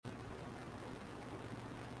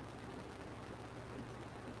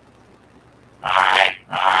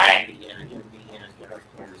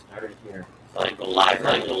I go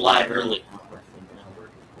live early.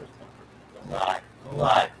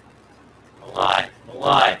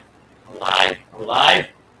 Live.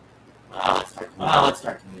 Let's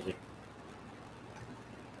start the music.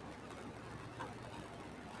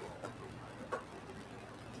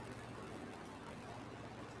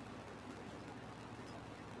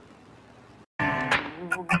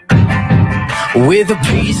 With a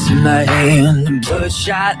piece in my hand and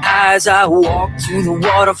bloodshot eyes, I walk to the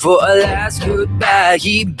water for a last goodbye.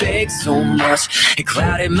 He begged so much, it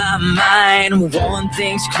clouded my mind. One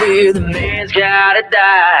thing's clear, the man's gotta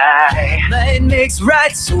die. Night makes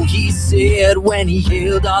right, so he said, when he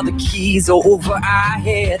held all the keys over our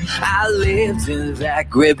head. I lived in that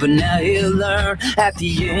grip, but now he'll learn at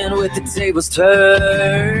the end with the tables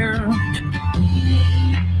turned.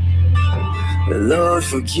 Lord,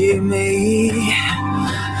 forgive me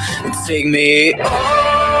and take me on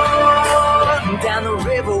down the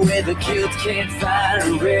river where the guilt can't find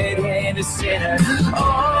a red-handed sinner.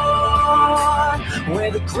 On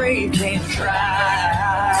where the grave can't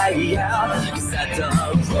cry out, 'cause I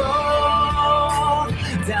done wrong.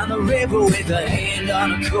 Down the river with a hand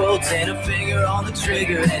on a Colt and a finger on the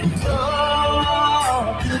trigger, and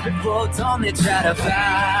before dawn they try to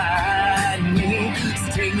find me. So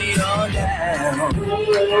take me on down.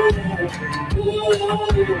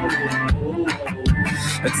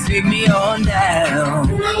 Take me on down.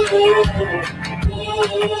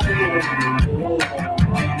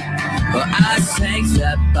 Well, I sank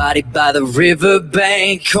that body by the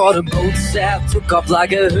riverbank, caught a boat south, took off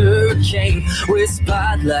like a hurricane, with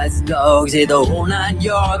spotlights, dogs, hit the whole 9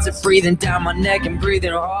 yards, of breathing down my neck and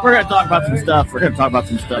breathing hard. We're gonna talk about some stuff. We're gonna talk about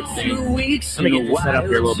some stuff today. Let me get this set up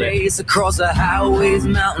here a little bit. Across the highways,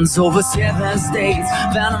 mountains, over 7 states.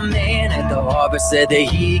 Found a man at the harbor, said that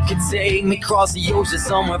he could take me across the ocean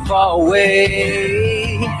somewhere far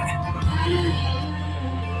away.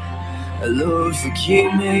 Lord,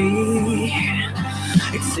 forgive me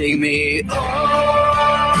and take me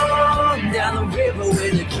on down the river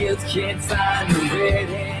where the kids can't find a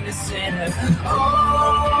red-handed sinner.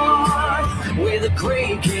 On where the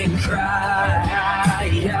grave can cry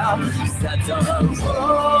out, 'cause I done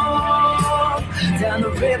wrong. Down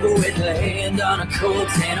the river with a hand on a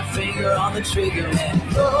Colt and a finger on the trigger, and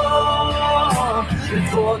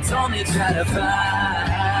before dawn they try to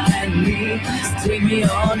find me. So take me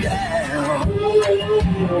on down.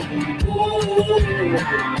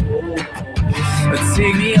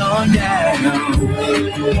 Take me on down.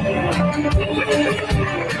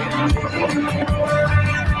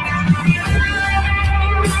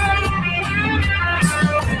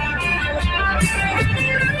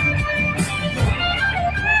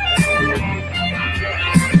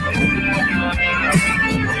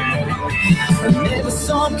 I never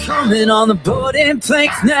saw him coming on the boat and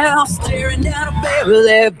planks now, staring down a barrel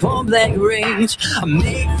at point blank range. I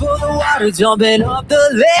make for the water, jumping up the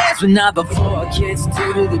ledge, but not before I get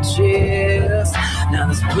to the chest. Now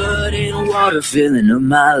there's blood and water filling up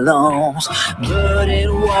my lungs, blood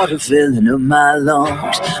and water filling up my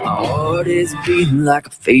lungs. My heart is beating like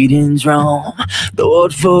a fading drum.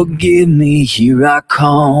 Lord, forgive me, here I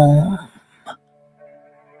come.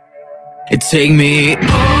 Take me on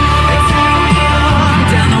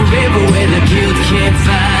down the river where the guilt can't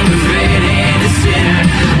find a red-handed sinner.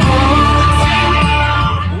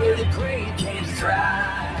 On where the grave can't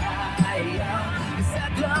cry out, 'cause I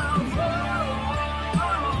done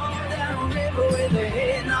wrong. Down the river with a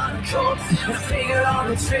hand on a Colt and a finger on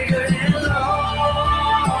the trigger, and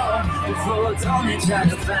Lord, before dawn they try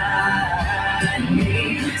to find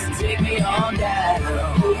me. So take me on down.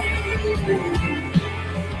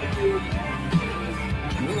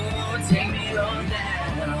 Take me on down.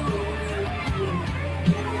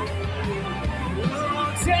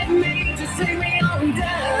 Take me, just take me on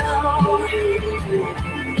down. Take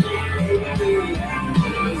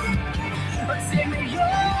me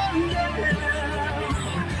on down.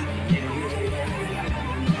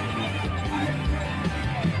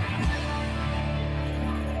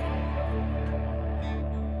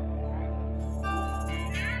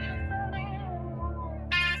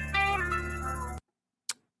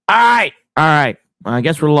 All right. I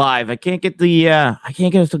guess we're live. I can't get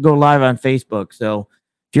us to go live on Facebook. So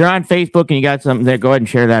if you're on Facebook and you got something there, go ahead and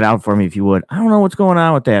share that out for me if you would. I don't know what's going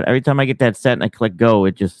on with that. Every time I get that set and I click go,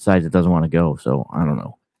 it just decides it doesn't want to go. So I don't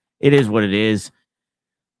know. It is what it is.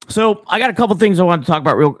 So I got a couple things I want to talk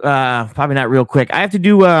about probably not real quick. I have to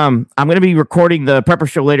do, I'm going to be recording the Prepper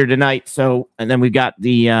Show later tonight. So, and then we've got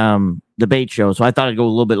the debate show. So I thought I'd go a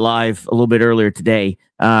little bit live a little bit earlier today.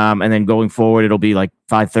 And then going forward, it'll be like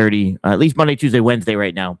 5:30, at least Monday, Tuesday, Wednesday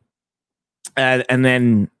right now. And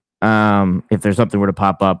then If there's something were to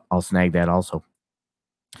pop up, I'll snag that also.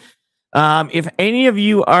 If any of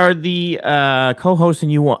you are the co-hosts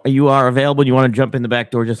and you are available, and you want to jump in the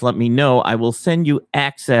back door, just let me know. I will send you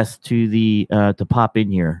access to the to pop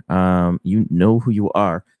in here. You know who you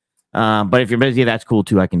are. But if you're busy, that's cool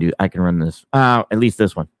too. I can run this. At least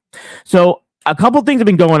this one. So a couple things have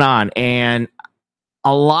been going on, and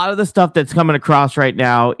a lot of the stuff that's coming across right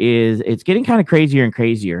now it's getting kind of crazier and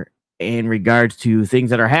crazier in regards to things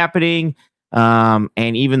that are happening. And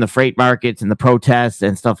even the freight markets and the protests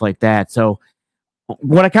and stuff like that. So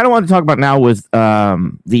what I kind of want to talk about now was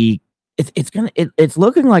it's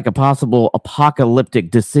looking like a possible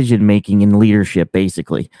apocalyptic decision making in leadership,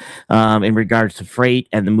 basically, in regards to freight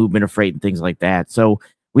and the movement of freight and things like that. So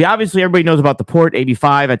everybody knows about the Port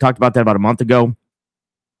 85. I talked about that about a month ago,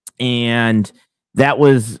 and that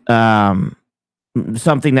was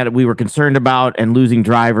something that we were concerned about, and losing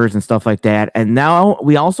drivers and stuff like that. And now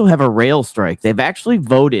we also have a rail strike. They've actually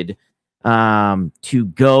voted to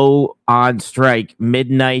go on strike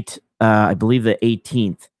midnight, I believe the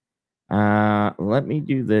 18th. Let me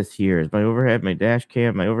do this here. Is my overhead, my dash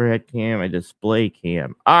cam, my overhead cam, my display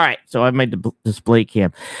cam. All right, so I have my display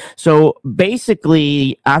cam. So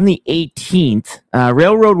basically, on the 18th,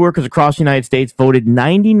 railroad workers across the United States voted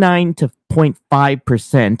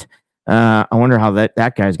 99.5%. I wonder how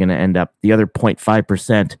that guy's going to end up. The other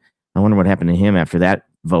 0.5%. I wonder what happened to him after that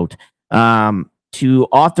vote. To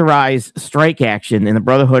authorize strike action in the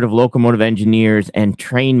Brotherhood of Locomotive Engineers and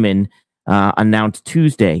Trainmen announced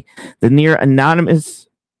Tuesday. The near anonymous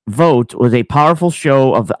vote was a powerful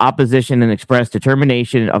show of the opposition and expressed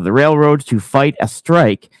determination of the railroads to fight a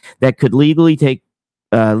strike that could legally take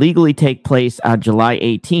place on July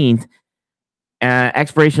 18th.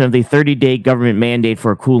 Expiration of the 30-day government mandate for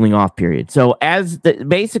a cooling off period. So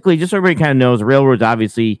basically, just so everybody kind of knows, railroads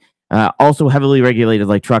obviously also heavily regulated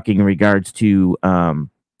like trucking in regards to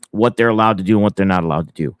what they're allowed to do and what they're not allowed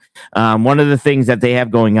to do. One of the things that they have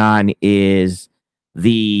going on is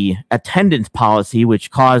the attendance policy, which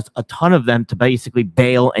caused a ton of them to basically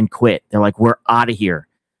bail and quit. They're like, we're out of here.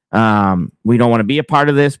 We don't want to be a part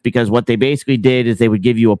of this, because what they basically did is they would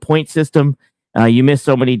give you a point system. You miss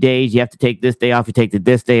so many days, you have to take this day off, you take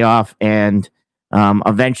this day off, and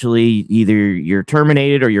eventually either you're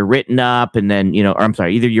terminated or you're written up, and then,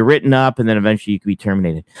 either you're written up and then eventually you can be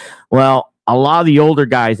terminated. Well, a lot of the older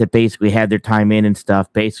guys that basically had their time in and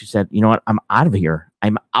stuff basically said, you know what, I'm out of here.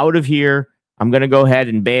 I'm going to go ahead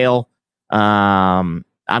and bail. I'm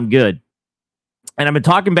good. And I've been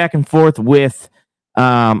talking back and forth with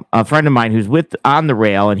a friend of mine who's on the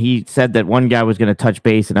rail, and he said that one guy was going to touch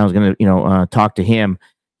base, and I was going to, talk to him.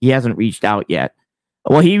 He hasn't reached out yet.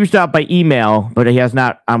 Well, he reached out by email, but he has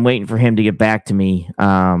not. I'm waiting for him to get back to me,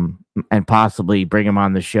 and possibly bring him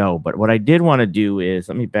on the show. But what I did want to do is,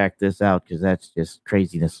 let me back this out, because that's just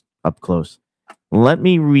craziness up close. Let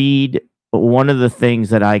me read one of the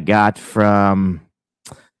things that I got from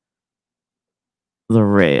the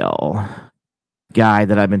rail guy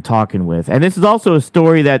that I've been talking with, and this is also a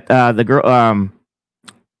story that the girl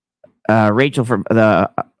Rachel from the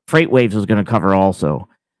Freight Waves was going to cover also,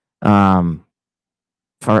 on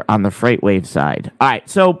the Freight Wave side. All right,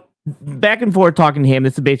 so back and forth talking to him.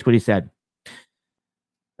 This is basically what he said.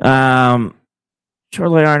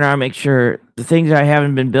 Shortly on, I'll make sure the things that I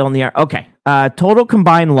haven't been billing the okay. Total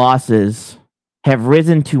combined losses have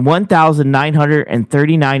risen to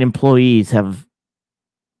 1,939 employees have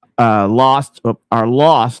are lost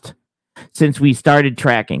since we started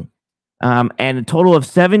tracking, and a total of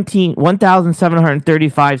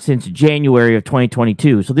 1,735 since January of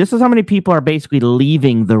 2022. So this is how many people are basically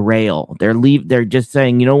leaving the rail. They're just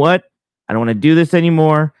saying, you know what, I don't want to do this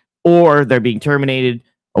anymore, or they're being terminated,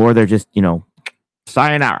 or they're just,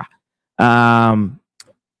 sayonara. So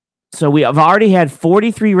we have already had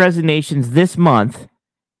 43 resignations this month.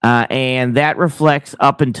 And that reflects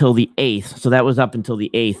up until the 8th. So that was up until the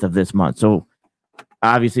 8th of this month. So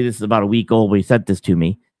obviously this is about a week old when he sent this to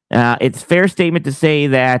me. It's a fair statement to say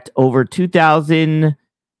that over 2,000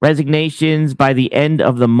 resignations by the end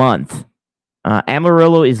of the month.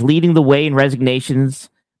 Amarillo is leading the way in resignations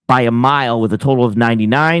by a mile with a total of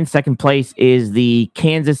 99. Second place is the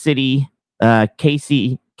Kansas City,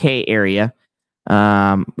 KCK area,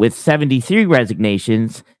 with 73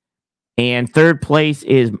 resignations. And third place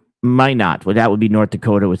is Minot. Well, that would be North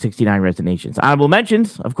Dakota with 69 resignations. Honorable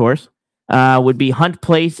mentions, of course, would be Hunt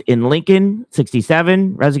Place in Lincoln,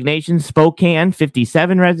 67 resignations. Spokane,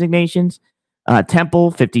 57 resignations.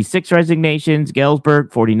 Temple, 56 resignations.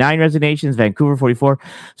 Galesburg, 49 resignations. Vancouver, 44.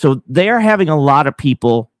 So they are having a lot of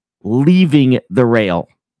people leaving the rail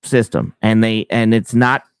system, and it's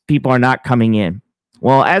not, people are not coming in.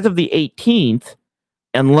 Well, as of the 18th,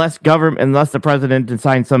 unless the president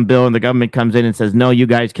signs some bill and the government comes in and says, no, you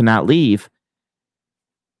guys cannot leave,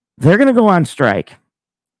 they're going to go on strike.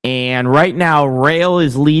 And right now, rail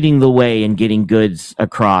is leading the way in getting goods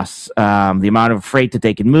across the amount of freight that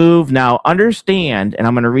they can move. Now, understand, and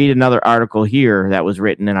I'm going to read another article here that was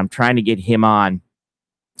written, and I'm trying to get him on.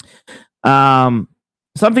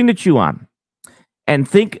 Something to chew on. And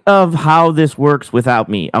think of how this works without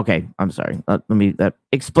me. Okay, I'm sorry. Let me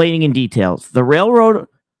explaining in details. The railroad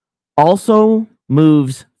also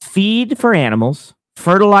moves feed for animals,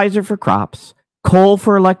 fertilizer for crops, coal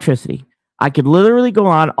for electricity. I could literally go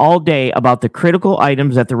on all day about the critical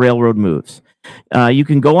items that the railroad moves. You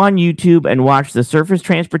can go on YouTube and watch the Surface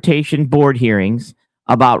Transportation Board hearings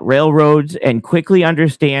about railroads and quickly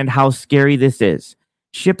understand how scary this is.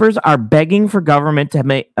 Shippers are begging for government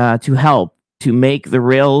to help to make the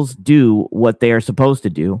rails do what they are supposed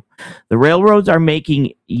to do. The railroads are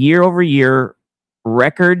making year-over-year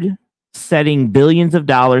record-setting billions of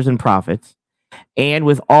dollars in profits. And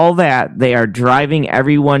with all that, they are driving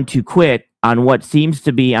everyone to quit on what seems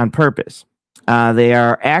to be on purpose. They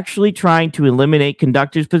are actually trying to eliminate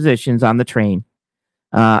conductors' positions on the train.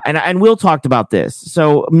 And Will talked about this.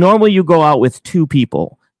 So normally you go out with two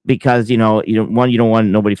people because, you don't want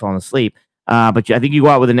nobody falling asleep. But I think you go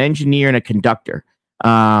out with an engineer and a conductor.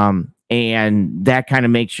 And that kind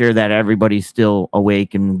of makes sure that everybody's still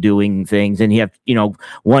awake and doing things. And you have,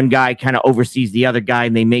 one guy kind of oversees the other guy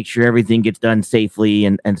and they make sure everything gets done safely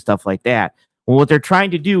and stuff like that. Well, what they're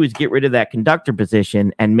trying to do is get rid of that conductor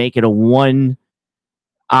position and make it a one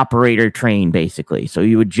operator train, basically. So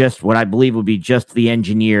you would what I believe would be just the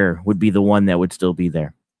engineer would be the one that would still be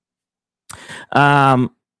there.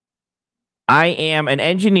 I am an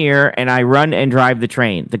engineer and I run and drive the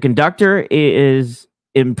train. The conductor is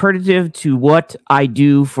imperative to what I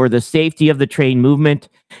do for the safety of the train movement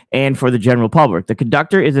and for the general public. The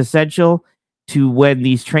conductor is essential to when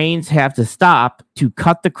these trains have to stop to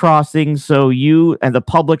cut the crossings so you and the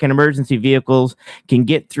public and emergency vehicles can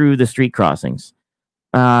get through the street crossings.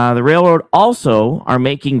 The railroad also are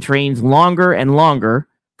making trains longer and longer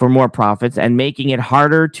for more profits and making it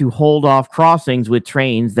harder to hold off crossings with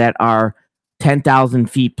trains that are 10,000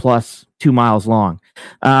 feet plus 2 miles long.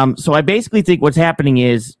 So I basically think what's happening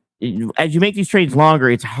is as you make these trains longer,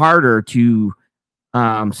 it's harder to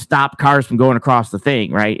stop cars from going across the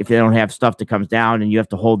thing, right? If they don't have stuff that comes down and you have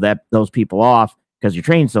to hold those people off because your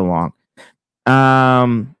train's so long.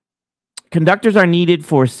 Conductors are needed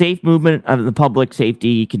for safe movement of the public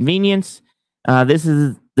safety convenience. This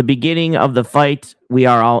is the beginning of the fight we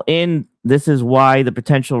are all in. This is why the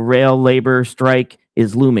potential rail labor strike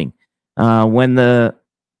is looming.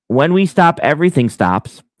 When we stop, everything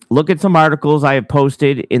stops. Look at some articles I have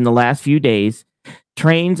posted in the last few days.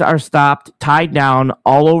 Trains are stopped, tied down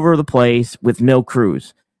all over the place with no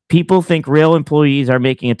crews. People think rail employees are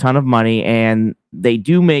making a ton of money, and they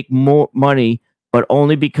do make more money, but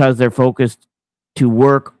only because they're focused to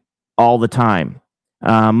work all the time.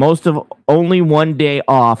 Most of only 1 day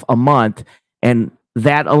off a month, and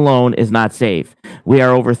that alone is not safe. We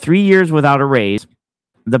are over 3 years without a raise.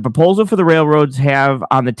 The proposal for the railroads have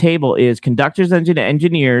on the table is conductors and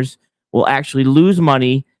engineers will actually lose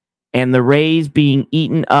money and the raise being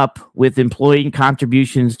eaten up with employee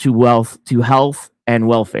contributions to health and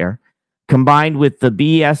welfare, combined with the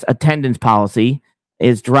BS attendance policy,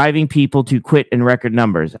 is driving people to quit in record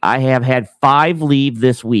numbers. I have had 5 leave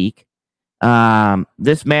this week.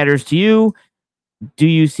 This matters to you. Do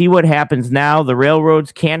you see what happens now? The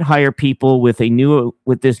railroads can't hire people with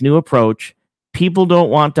this new approach. People don't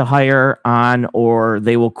want to hire on, or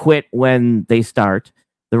they will quit when they start.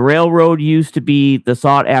 The railroad used to be the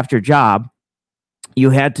sought-after job.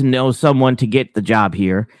 You had to know someone to get the job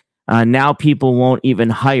here. Now people won't even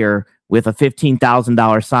hire with a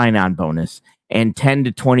 $15,000 sign-on bonus, and 10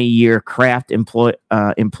 to 20-year craft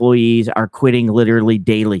employees are quitting literally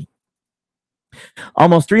daily.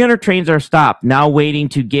 Almost 300 trains are stopped, now waiting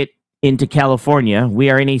to get into California. We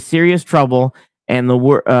are in a serious trouble, and the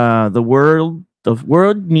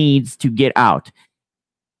world needs to get out.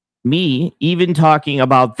 Me, even talking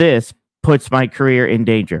about this, puts my career in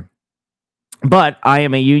danger. But I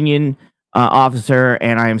am a union officer,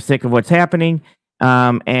 and I am sick of what's happening.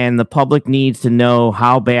 And the public needs to know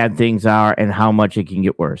how bad things are and how much it can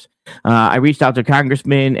get worse. I reached out to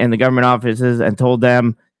congressmen and the government offices and told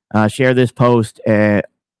them, share this post.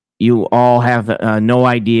 You all have no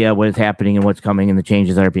idea what is happening and what's coming and the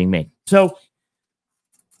changes that are being made. So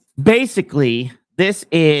basically, this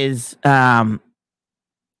is...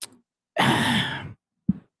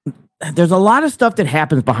 there's a lot of stuff that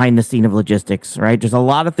happens behind the scene of logistics, right? There's a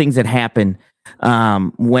lot of things that happen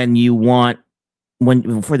when you want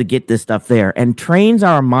for to get this stuff there. And trains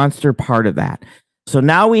are a monster part of that. So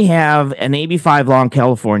now we have an 85 law in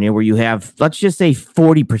California where you have, let's just say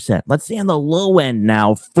 40%. Let's say on the low end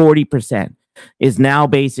now, 40% is now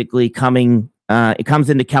basically coming. It comes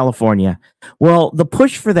into California. Well, the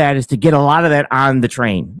push for that is to get a lot of that on the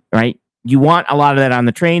train, right? You want a lot of that on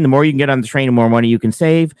the train. The more you can get on the train, the more money you can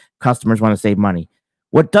save. Customers want to save money.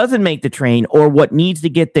 What doesn't make the train, or what needs to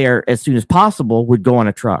get there as soon as possible, would go on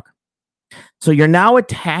a truck. So you're now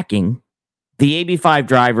attacking the 85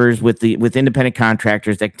 drivers with independent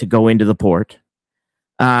contractors to go into the port.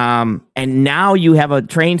 And now you have a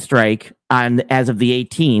train strike as of the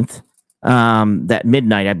 18th. That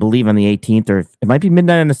midnight, I believe, on the 18th, or it might be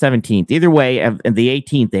midnight on the 17th. Either way, in the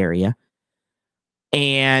 18th area.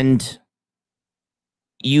 And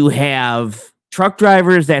you have truck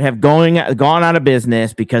drivers that have gone out of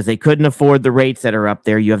business because they couldn't afford the rates that are up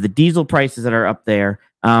there. You have the diesel prices that are up there.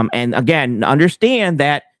 And again, understand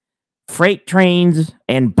that freight trains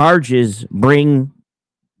and barges bring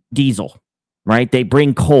diesel, right? They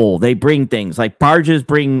bring coal. They bring things like barges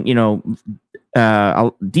bring,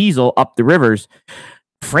 diesel up the rivers.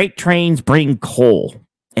 Freight trains bring coal,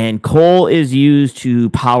 and coal is used to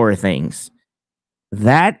power things.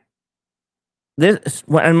 I've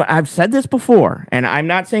said this before, and I'm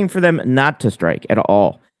not saying for them not to strike at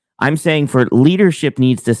all. I'm saying for leadership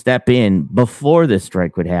needs to step in before this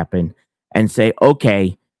strike would happen and say,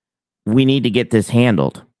 okay, we need to get this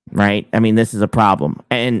handled, right? I mean, this is a problem.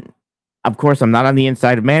 And of course, I'm not on the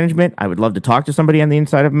inside of management. I would love to talk to somebody on the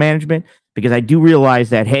inside of management, because I do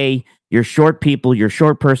realize that, hey, you're short people, you're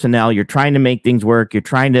short personnel, you're trying to make things work. You're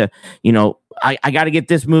trying to, I got to get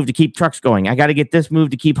this moved to keep trucks going. I got to get this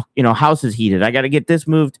moved to keep, houses heated. I got to get this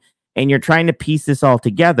moved. And you're trying to piece this all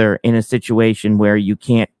together in a situation where you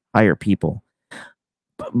can't hire people.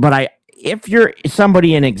 But if you're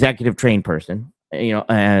somebody, an executive trained person,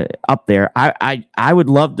 up there, I would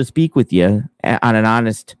love to speak with you on an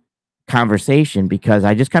honest conversation, because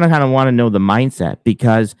I just kind of want to know the mindset,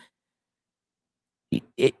 because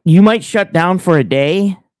you might shut down for a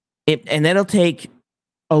day, and that'll take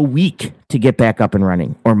a week to get back up and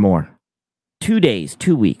running, or more. 2 days,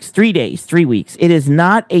 2 weeks, 3 days, 3 weeks. It is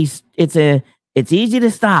not it's easy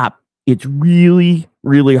to stop. It's really,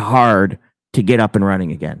 really hard to get up and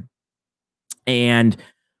running again. And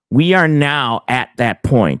we are now at that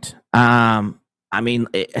point. Hang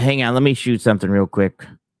on, let me shoot something real quick.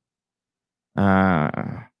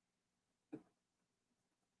 Let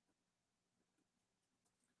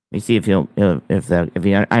me see if he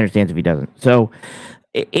understands, if he doesn't. So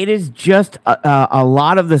it is just a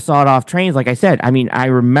lot of the sawed-off trains. Like I said, I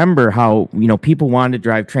remember how, people wanted to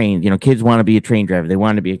drive trains. Kids want to be a train driver. They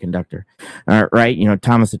want to be a conductor, right?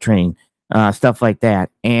 Thomas the Train, stuff like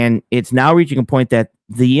that. And it's now reaching a point that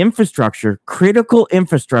the infrastructure, critical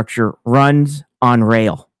infrastructure, runs on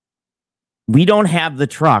rail. We don't have the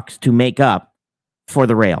trucks to make up for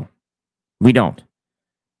the rail. We don't.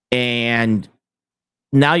 And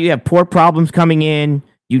now you have port problems coming in.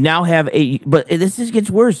 You now have but this gets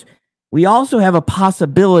worse. We also have a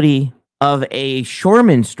possibility of a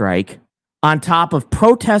shoreman strike on top of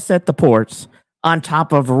protests at the ports, on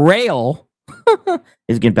top of rail.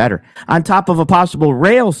 It's getting better. On top of a possible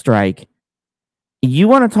rail strike. You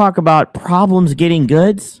want to talk about problems getting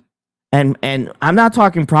goods? And I'm not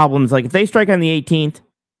talking problems like if they strike on the 18th,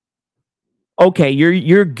 okay,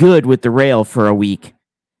 you're good with the rail for a week.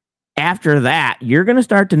 After that, you're going to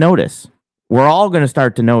start to notice. We're all going to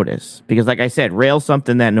start to notice, because like I said, rail's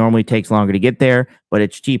something that normally takes longer to get there, but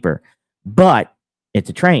it's cheaper. But it's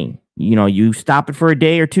a train. You stop it for a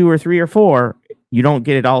day or 2 or 3 or 4, you don't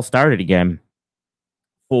get it all started again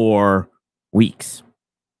for weeks.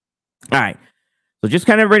 All right. So just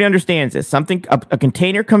kind of everybody understands this. A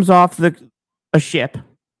container comes off a ship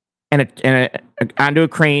and onto a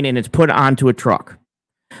crane, and it's put onto a truck.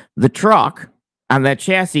 The truck on that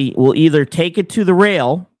chassis will either take it to the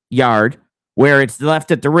rail yard, where it's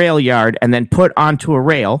left at the rail yard and then put onto a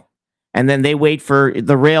rail, and then they wait for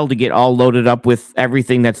the rail to get all loaded up with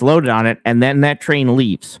everything that's loaded on it, and then that train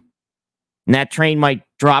leaves. And that train might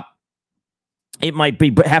drop. It might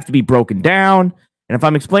have to be broken down. And if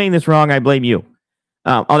I'm explaining this wrong, I blame you.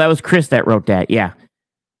 That was Chris that wrote that. Yeah.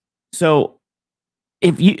 So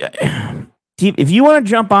if you want to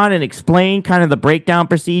jump on and explain kind of the breakdown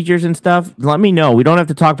procedures and stuff, let me know. We don't have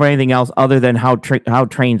to talk about anything else other than how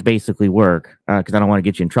trains basically work, because I don't want to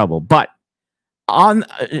get you in trouble. But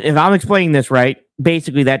if I'm explaining this right,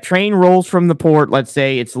 basically that train rolls from the port. Let's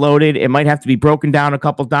say it's loaded. It might have to be broken down a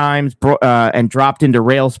couple times and dropped into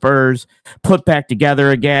rail spurs, put back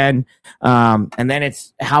together again. And then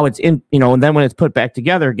it's how it's in, and then when it's put back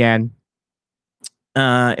together again,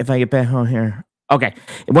 if I get back home here. Okay.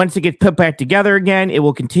 Once it gets put back together again, it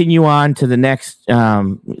will continue on to the next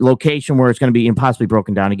location where it's going to be impossibly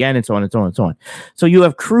broken down again, and so on and so on and so on. So you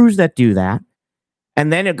have crews that do that,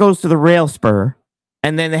 and then it goes to the rail spur,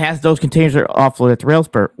 and then it has those containers that are offloaded at the rail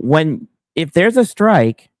spur. If there's a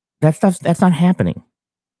strike, that's not happening.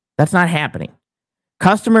 That's not happening.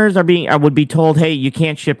 Customers would be told, hey, you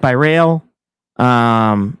can't ship by rail.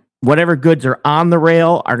 Whatever goods are on the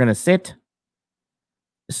rail are going to sit.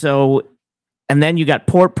 So, and then you got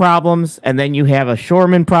port problems, and then you have a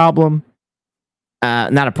shoreman problem.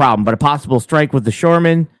 Not a problem, but a possible strike with the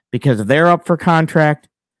shoremen because they're up for contract.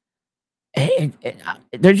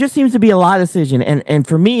 There just seems to be a lot of decision. And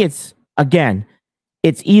for me, it's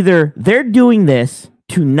either they're doing this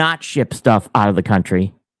to not ship stuff out of the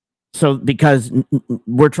country. So because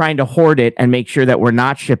we're trying to hoard it and make sure that we're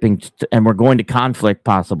not shipping and we're going to conflict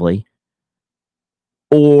possibly.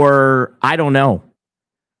 Or I don't know.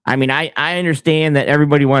 I mean, I understand that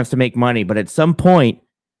everybody wants to make money, but at some point,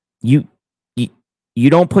 you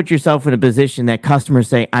don't put yourself in a position that customers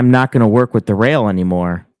say, I'm not going to work with the rail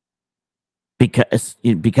anymore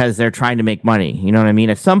because they're trying to make money. You know what I mean?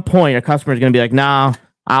 At some point, a customer is going to be like, nah,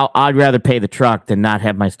 I'd rather pay the truck than not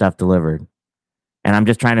have my stuff delivered. And I'm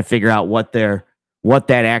just trying to figure out what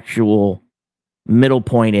that actual middle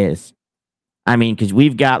point is. I mean, because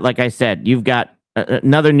we've got, like I said, you've got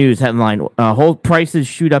another news headline: whole prices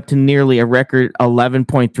shoot up to nearly a record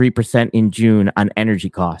 11.3% in June on energy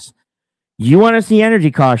costs. You want to see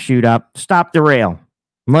energy costs shoot up? Stop the rail.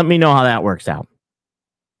 Let me know how that works out.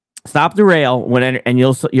 Stop the rail and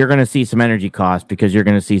you're going to see some energy costs because you're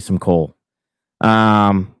going to see some coal.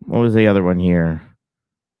 What was the other one here?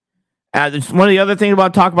 One of the other things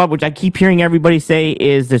about talk about, which I keep hearing everybody say,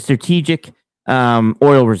 is the strategic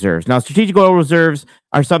oil reserves. Now, strategic oil reserves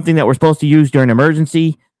are something that we're supposed to use during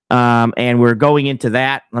emergency, and we're going into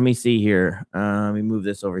that. Let me see here. Let me move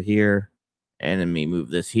this over here, and let me move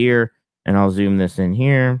this here, and I'll zoom this in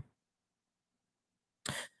here.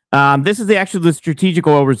 This is the strategic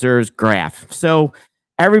oil reserves graph. So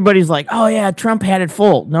everybody's like, oh yeah, Trump had it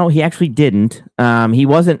full. No, he actually didn't. He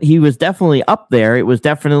wasn't. He was definitely up there. It was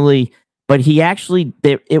definitely, but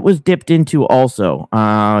it was dipped into also.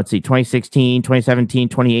 Let's see, 2016, 2017,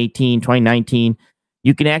 2018, 2019.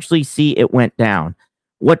 You can actually see it went down.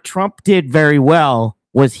 What Trump did very well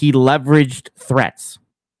was he leveraged threats.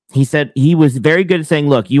 He said he was very good at saying,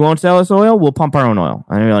 look, you won't sell us oil, we'll pump our own oil.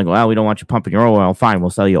 And they're like, well, we don't want you pumping your oil. Fine, we'll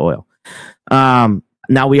sell you oil.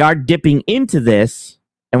 Now we are dipping into this,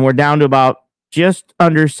 and we're down to about just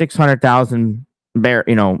under 600,000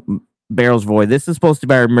 barrels of oil. This is supposed to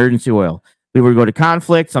be our emergency oil. We would go to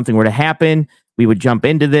conflict, something were to happen, we would jump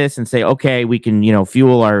into this and say, okay, we can,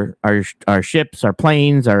 fuel our ships, our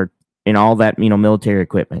planes, all that, military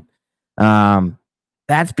equipment.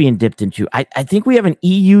 That's being dipped into. I think we have an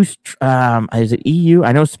EU. Is it EU?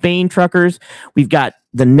 I know Spain truckers. We've got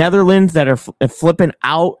the Netherlands that are flipping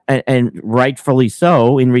out, and rightfully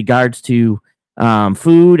so, in regards to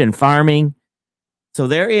food and farming. So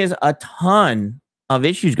there is a ton of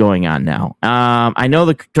issues going on now. I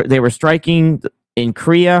know they were striking in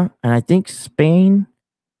Korea, and I think Spain.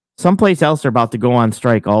 Someplace else they're about to go on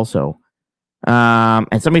strike also.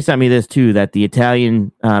 And somebody sent me this too, that the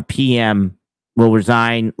Italian PM will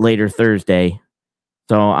resign later Thursday.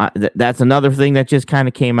 So that's another thing that just kind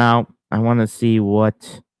of came out. I want to see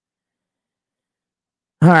what.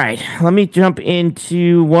 All right, let me jump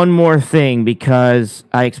into one more thing because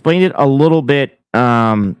I explained it a little bit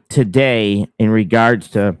today in regards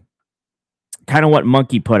to kind of what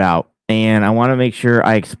Monkey put out. And I want to make sure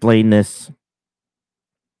I explain this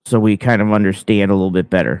so we kind of understand a little bit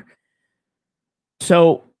better.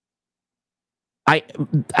 So I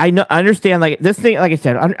understand, like this thing, like I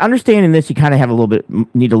said, understanding this, you kind of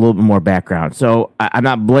need a little bit more background. So I'm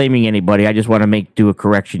not blaming anybody. I just want to do a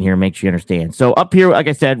correction here, make sure you understand. So up here, like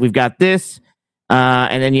I said, we've got this,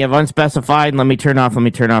 and then you have unspecified. And let me turn off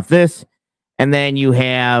this, and then you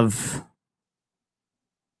have.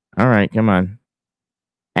 All right, come on.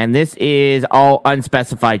 And this is all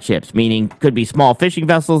unspecified ships, meaning could be small fishing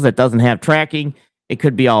vessels that doesn't have tracking. It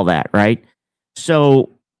could be all that, right? So.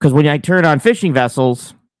 Because when I turn on fishing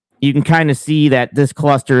vessels, you can kind of see that this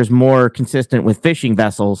cluster is more consistent with fishing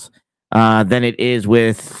vessels than it is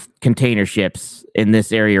with container ships in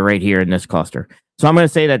this area right here in this cluster. So I'm going to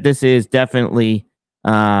say that this is definitely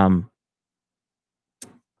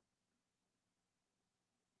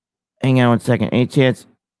hang on 1 second. Any chance?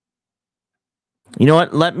 You know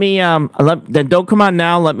what? Let me then don't come on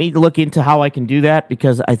now. Let me look into how I can do that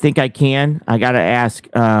because I think I can. I gotta ask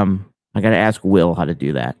Will how to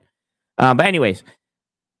do that. But anyways,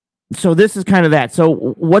 so this is kind of that. So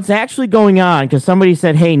what's actually going on? Because somebody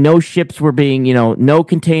said, "Hey, no ships were being, no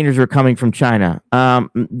containers were coming from China."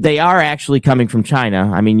 They are actually coming from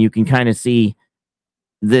China. I mean, you can kind of see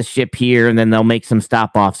this ship here, and then they'll make some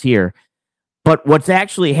stop offs here. But what's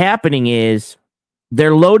actually happening is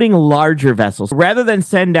they're loading larger vessels. Rather than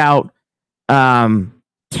send out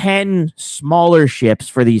 10 smaller ships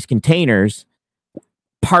for these containers,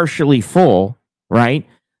 partially full, right?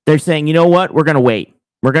 They're saying, you know what? We're going to wait.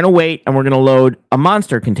 We're going to wait, and we're going to load a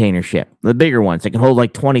monster container ship, the bigger ones that can hold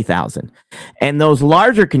like 20,000. And those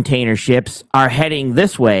larger container ships are heading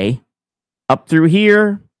this way, up through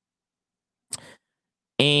here,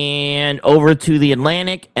 and over to the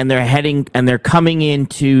Atlantic, and they're coming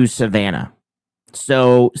into Savannah.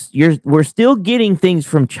 So we're still getting things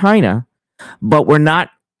from China, but we're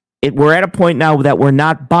at a point now that we're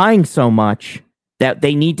not buying so much that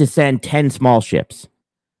they need to send 10 small ships.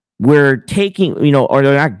 We're taking, or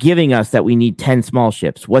they're not giving us that we need 10 small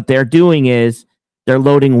ships. What they're doing is they're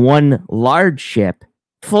loading one large ship,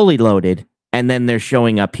 fully loaded, and then they're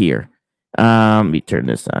showing up here. Let me turn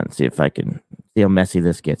this on, see if I can see how messy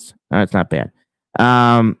this gets. It's not bad.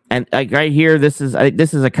 And right here, this is a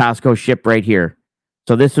Costco ship right here.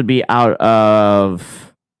 So this would be out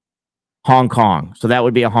of Hong Kong. So that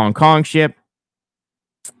would be a Hong Kong ship.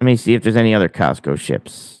 Let me see if there's any other Costco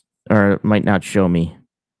ships, or it might not show me.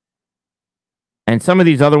 And some of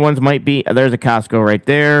these other ones might be, there's a Costco right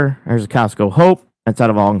there. There's a Costco Hope. That's out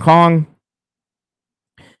of Hong Kong.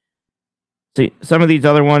 See, some of these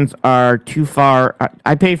other ones are too far.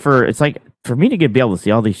 I pay for, it's like, for me to be able to see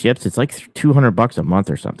all these ships, it's like $200 a month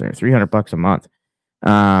or something, or $300 a month.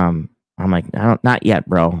 I'm like, not yet,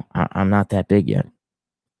 bro. I'm not that big yet.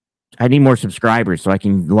 I need more subscribers so I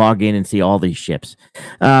can log in and see all these ships.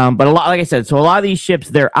 But like I said, so a lot of these ships,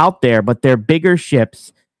 they're out there, but they're bigger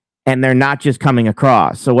ships, and they're not just coming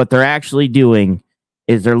across. So what they're actually doing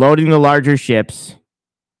is they're loading the larger ships.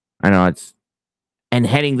 I know and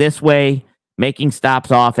heading this way, making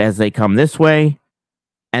stops off as they come this way,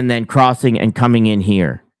 and then crossing and coming in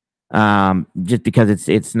here. Just because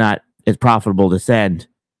it's not as profitable to send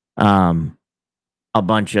a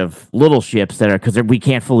bunch of little ships that are, because we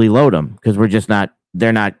can't fully load them because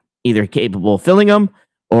they're not either capable of filling them,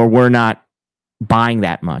 or we're not buying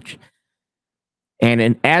that much.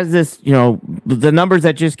 And as this, the numbers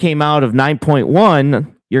that just came out of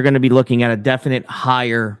 9.1, you're going to be looking at a definite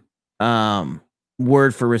higher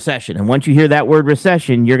word for recession. And once you hear that word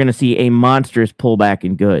recession, you're going to see a monstrous pullback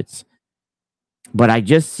in goods. But I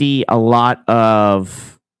just see a lot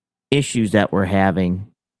of issues that we're having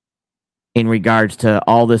in regards to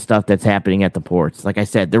all this stuff that's happening at the ports. Like I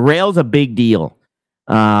said, the rail's a big deal.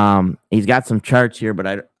 He's got some charts here,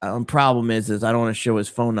 but the problem is I don't want to show his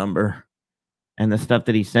phone number. And the stuff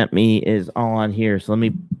that he sent me is all on here. So let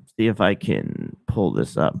me see if I can pull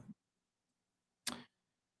this up.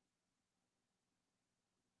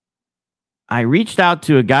 I reached out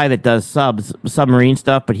to a guy that does submarine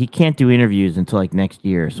stuff, but he can't do interviews until like next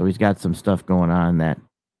year. So he's got some stuff going on that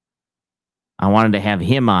I wanted to have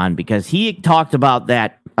him on because he talked about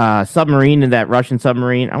that submarine and that Russian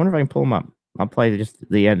submarine. I wonder if I can pull him up. I'll play just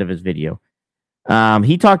the end of his video.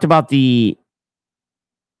 He talked about the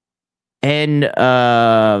end.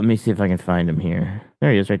 Let me see if I can find him here.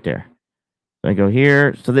 There he is right there. I go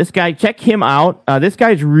here. So this guy, check him out. This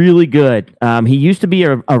guy's really good. He used to be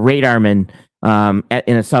a radarman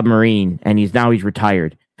in a submarine, and he's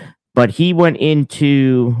retired. But he went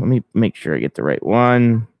into, let me make sure I get the right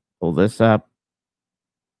one. Pull this up.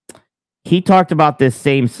 He talked about this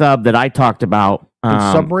same sub that I talked about.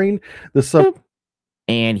 Submarine? The sub.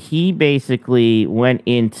 And he basically went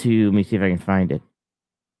into, let me see if I can find it.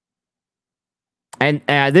 And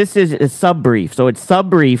this is a sub brief. So it's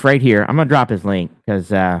sub brief right here. I'm going to drop his link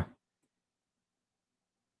because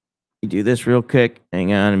you do this real quick.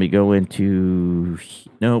 Hang on. Let me go into,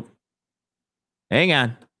 nope. Hang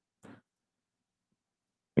on. Let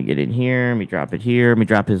me get in here. Let me drop it here. Let me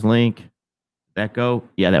drop his link. Did that go?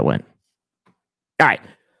 Yeah, that went. All right.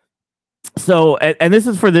 So, and this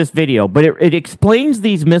is for this video, but it explains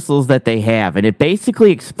these missiles that they have. And it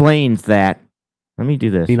basically explains that. Let me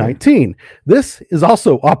do this. 19. This is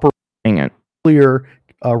also Hang on.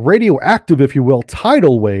 radioactive, if you will,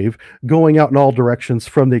 tidal wave going out in all directions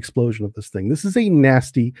from the explosion of this thing. This is a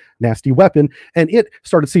nasty, nasty weapon, and it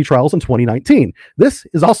started sea trials in 2019. This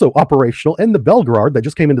is also operational, and the Belgrade that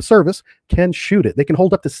just came into service can shoot it. They can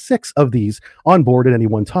hold up to 6 of these on board at any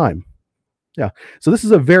one time. So this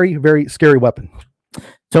is a very, very scary weapon.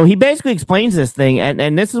 So he basically explains this thing,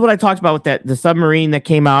 and this is what I talked about with the submarine that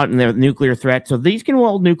came out and the nuclear threat. So these can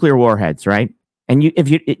hold nuclear warheads, right? And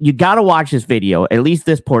you got to watch this video, at least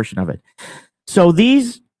this portion of it. So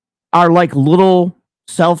these are like little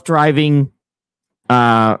self-driving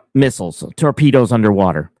missiles, torpedoes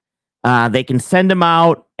underwater. They can send them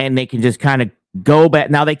out, and they can just kind of go back.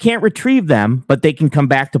 Now they can't retrieve them, but they can come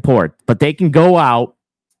back to port. But they can go out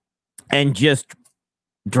and just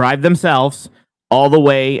drive themselves all the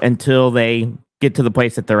way until they get to the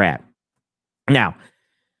place that they're at. Now,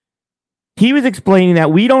 he was explaining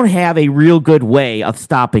that we don't have a real good way of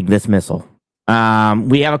stopping this missile.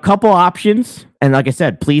 We have a couple options, and like I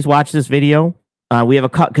said, please watch this video. We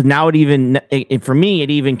have because now for me, it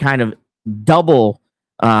even kind of double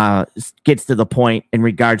gets to the point in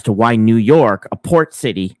regards to why New York, a port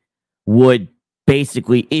city, would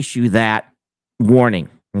basically issue that warning.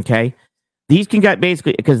 Okay. These can get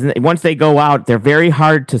basically, because once they go out, they're very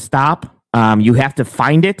hard to stop. You have to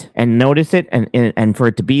find it and notice it and for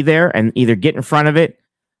it to be there and either get in front of it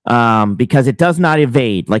because it does not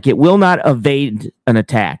evade. Like it will not evade an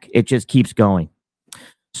attack. It just keeps going.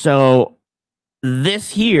 So this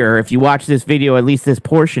here, if you watch this video, at least this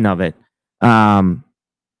portion of it,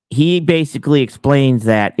 he basically explains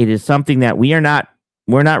that it is something that we're not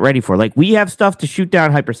ready for. Like we have stuff to shoot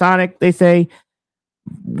down hypersonic, they say.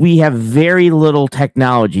 We have very little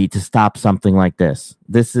technology to stop something like this.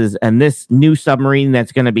 This new submarine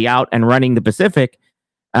that's going to be out and running the Pacific,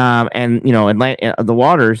 and the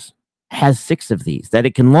waters has 6 of these that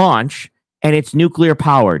it can launch, and it's nuclear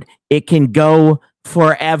powered. It can go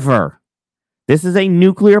forever. This is a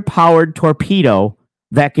nuclear powered torpedo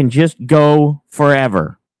that can just go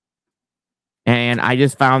forever. And I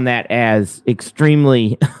just found that as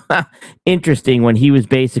extremely interesting when he was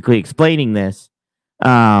basically explaining this.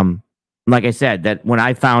 Like I said, that when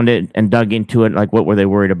I found it and dug into it, like what were they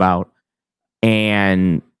worried about?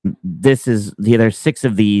 And there's 6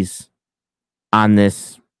 of these on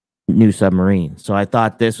this new submarine. So I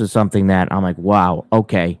thought this was something that I'm like, wow,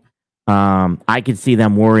 okay. I could see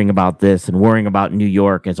them worrying about this and worrying about New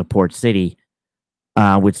York as a port city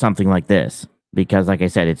with something like this. Because like I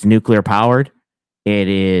said, it's nuclear powered. It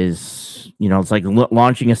is, it's like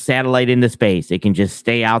launching a satellite into space. It can just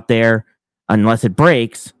stay out there. Unless it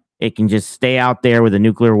breaks, it can just stay out there with a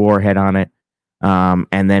nuclear warhead on it,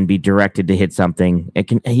 and then be directed to hit something. I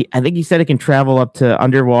think he said it can travel up to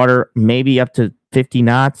underwater, maybe up to 50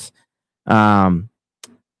 knots,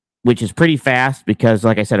 which is pretty fast because,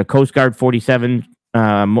 like I said, a Coast Guard 47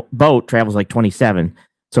 boat travels like 27.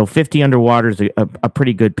 So 50 underwater is a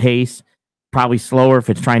pretty good pace. Probably slower if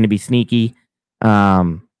it's trying to be sneaky.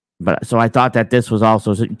 But so I thought that this was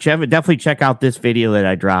also definitely check out this video that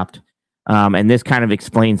I dropped. And this kind of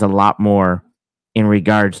explains a lot more in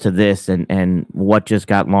regards to this and what just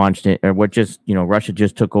got launched or what just, Russia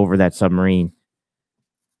just took over that submarine.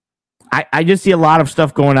 I just see a lot of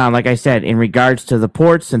stuff going on, like I said, in regards to the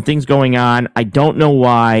ports and things going on. I don't know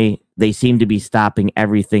why they seem to be stopping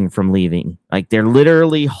everything from leaving. Like they're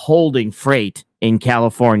literally holding freight in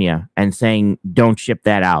California and saying, don't ship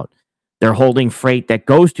that out. They're holding freight that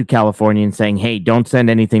goes to California and saying, hey, don't send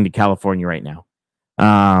anything to California right now.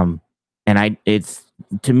 And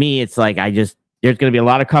to me, it's like, there's going to be a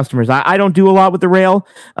lot of customers. I don't do a lot with the rail.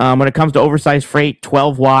 When it comes to oversized freight,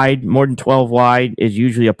 12 wide, more than 12 wide is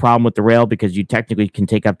usually a problem with the rail because you technically can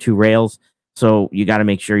take up 2 rails. So you got to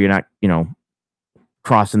make sure you're not,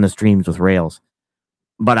 crossing the streams with rails.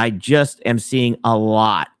 But I just am seeing a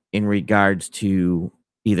lot in regards to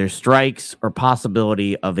either strikes or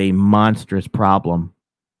possibility of a monstrous problem.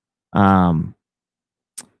 Yeah,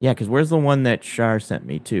 because where's the one that Shar sent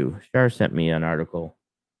me to? Shar sent me an article,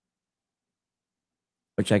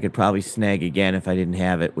 which I could probably snag again if I didn't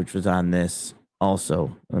have it, which was on this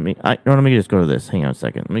also. Let me just go to this. Hang on a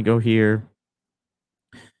second. Let me go here.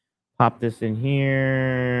 Pop this in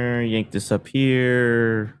here. Yank this up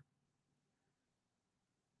here.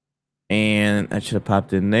 And that should have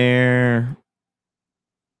popped in there.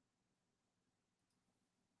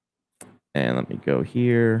 And let me go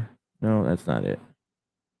here. No, that's not it.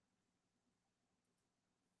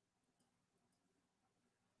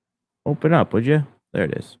 Open up, would you? There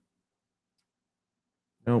it is.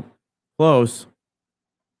 Nope. Close.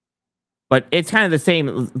 But it's kind of the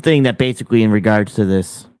same thing that basically in regards to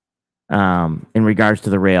this, in regards to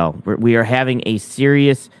the rail, we are having a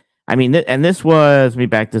serious, and this was, let me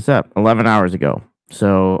back this up, 11 hours ago.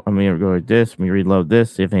 So I'm going to go with this. Let me reload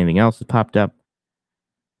this, see if anything else has popped up.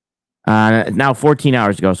 Now 14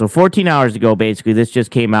 hours ago. So 14 hours ago, basically, this just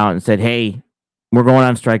came out and said, hey, we're going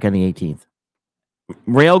on strike on the 18th.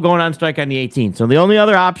 Rail going on strike on the 18th. So the only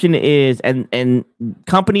other option is, and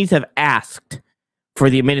companies have asked for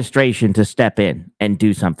the administration to step in and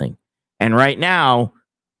do something. And right now,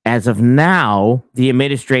 as of now, the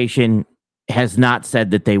administration has not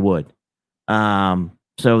said that they would.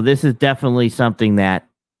 So this is definitely something that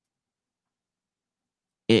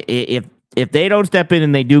if they don't step in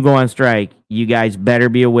and they do go on strike, you guys better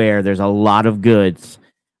be aware there's a lot of goods,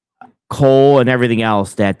 coal and everything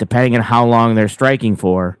else that, depending on how long they're striking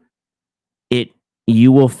for,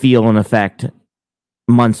 you will feel an effect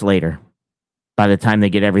months later by the time they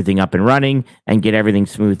get everything up and running and get everything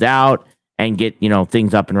smoothed out and get,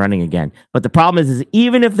 things up and running again. But the problem is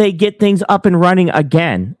even if they get things up and running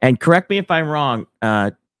again, and correct me if I'm wrong,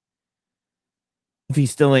 if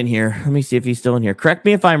he's still in here, let me see if he's still in here. Correct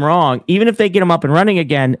me if I'm wrong. Even if they get them up and running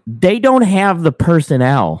again, they don't have the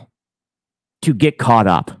personnel to get caught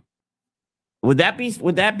up. Would that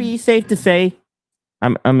be safe to say?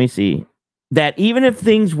 Let me see. That even if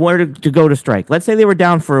things were to go to strike, let's say they were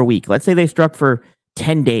down for a week, let's say they struck for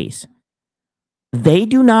 10 days, they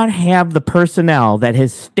do not have the personnel that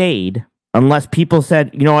has stayed unless people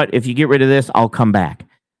said, you know what, if you get rid of this, I'll come back.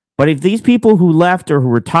 But if these people who left or who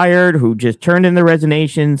retired, who just turned in their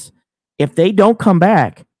resignations, if they don't come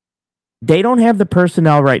back, they don't have the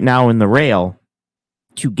personnel right now in the rail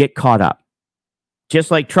to get caught up.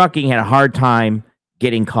 Just like trucking had a hard time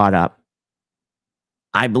getting caught up,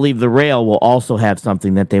 I believe the rail will also have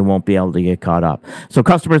something that they won't be able to get caught up. So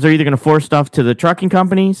customers are either going to force stuff to the trucking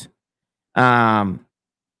companies, not,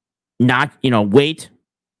 wait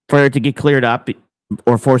for it to get cleared up,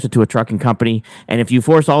 or force it to a trucking company. And if you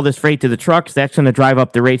force all this freight to the trucks, that's going to drive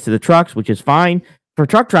up the rates of the trucks, which is fine for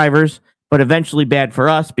truck drivers, but eventually bad for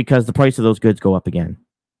us because the price of those goods go up again.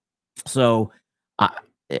 So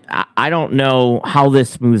I don't know how this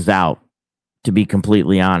smooths out, to be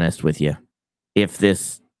completely honest with you.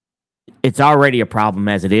 It's already a problem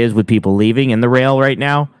as it is with people leaving in the rail right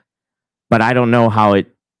now, but I don't know how it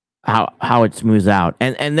smooths out.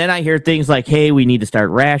 And then I hear things like, hey, we need to start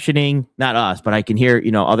rationing. Not us, but I can hear,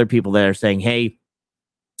 other people that are saying, hey,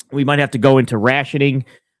 we might have to go into rationing.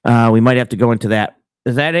 We might have to go into that.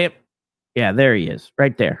 Is that it? Yeah, there he is,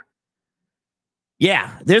 right there.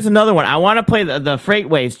 Yeah, there's another one. I want to play the freight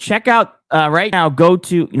waves. Check out right now. Go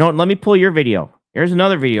to, let me pull your video. Here's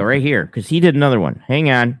another video right here because he did another one.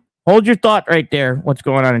 Hang on. Hold your thought right there. What's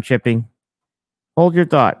going on in shipping? Hold your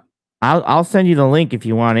thought. I'll send you the link if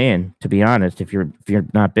you want in, to be honest, if you're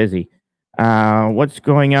not busy. What's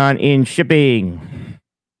going on in shipping?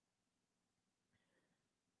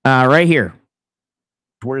 Right here.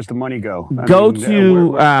 Where's the money go?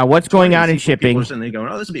 What's going on in shipping. People are sitting there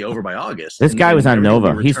going, this will be over by August. This guy was on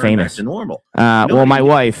Nova. He's famous. To normal. Well, my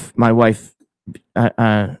wife,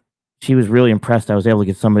 she was really impressed. I was able to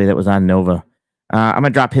get somebody that was on Nova. I'm going to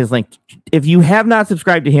drop his link. If you have not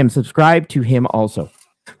subscribed to him, subscribe to him also.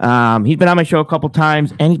 He's been on my show a couple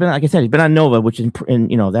times, and he's been, like I said, he's been on Nova, which is,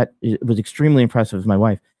 that was extremely impressive with my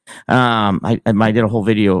wife. I did a whole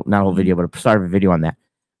video, not a whole video, but a start of a video on that.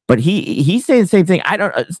 But he's saying the same thing. I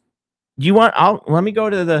don't. Do you want? Let me go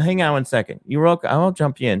to the. Hang on 1 second. I'll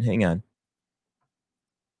jump you in. Hang on.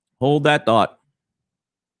 Hold that thought.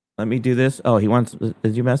 Let me do this. Oh, he wants.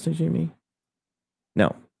 Is you messaging me?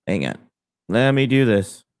 No. Hang on. Let me do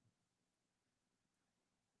this.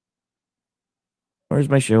 Where's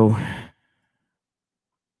my show?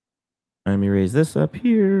 Let me raise this up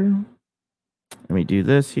here. Let me do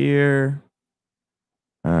this here.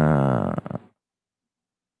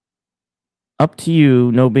 Up to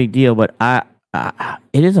you, no big deal. But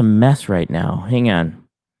it is a mess right now. Hang on.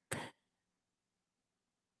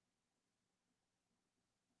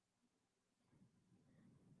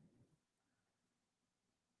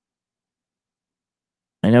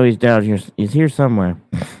 I know he's down here. He's here somewhere.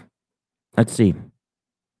 Let's see.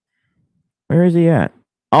 Where is he at?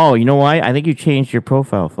 Oh, you know why? I think you changed your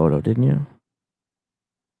profile photo, didn't you?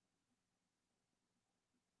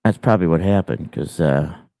 That's probably what happened, because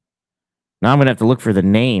now I'm going to have to look for the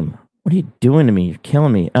name. What are you doing to me? You're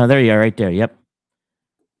killing me. Oh, there you are, right there. Yep.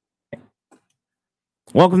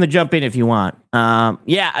 Welcome to jump in if you want.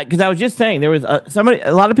 Yeah, because I was just saying, there was a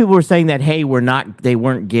lot of people were saying that, hey, they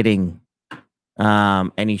weren't getting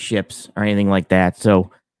any ships or anything like that.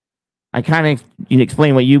 So I kind of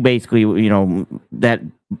explain what you basically, that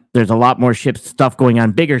there's a lot more stuff going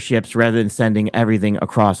on bigger ships rather than sending everything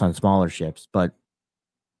across on smaller ships. But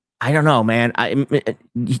I don't know, man.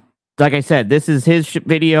 Like I said, this is his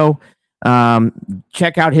video.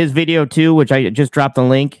 Check out his video too, which I just dropped the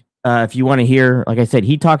link. if you want to hear, like I said,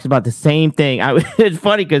 he talks about the same thing. It's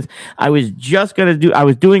funny because I was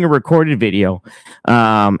doing a recorded video,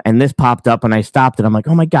 and this popped up, and I stopped it. I'm like,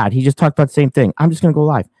 oh my God, he just talked about the same thing. I'm just gonna go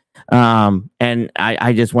live, and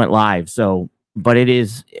I just went live. So, but it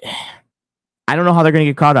is, I don't know how they're gonna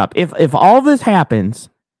get caught up if all this happens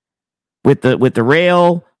with the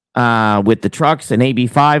rail, with the trucks and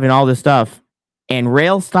AB5 and all this stuff, and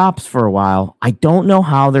rail stops for a while. I don't know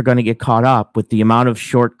how they're going to get caught up with the amount of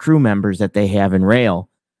short crew members that they have in rail.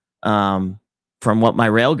 From what my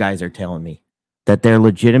rail guys are telling me, that they're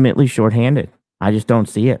legitimately shorthanded. I just don't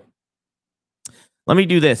see it. Let me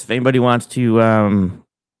do this. If anybody wants to, let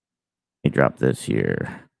me drop this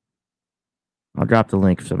here. I'll drop the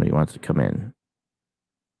link if somebody wants to come in.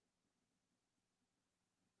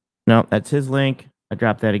 No, that's his link. I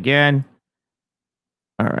dropped that again.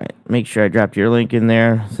 All right. Make sure I dropped your link in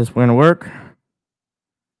there. Is this going to work?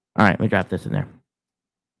 All right. Let me drop this in there.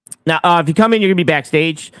 Now, if you come in, you're going to be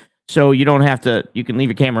backstage. So you don't have to, you can leave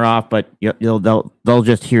your camera off, but they'll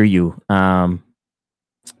just hear you.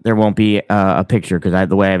 There won't be a picture because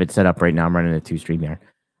the way I have it set up right now, I'm running a 2-stream there.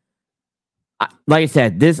 Like I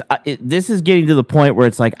said, this is getting to the point where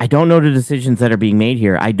it's like, I don't know the decisions that are being made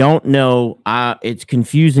here. I don't know. It's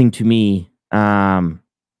confusing to me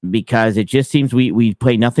because it just seems we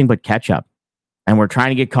play nothing but catch up, and we're trying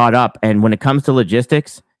to get caught up. And when it comes to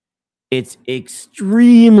logistics, it's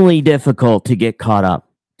extremely difficult to get caught up.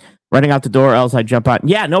 Running out the door, else I jump out.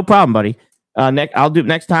 Yeah, no problem, buddy. I'll do it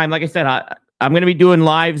next time. Like I said, I'm going to be doing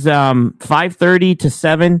lives 5:30 to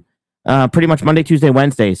 7. Pretty much Monday, Tuesday,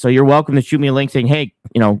 Wednesday. So you're welcome to shoot me a link saying, "Hey,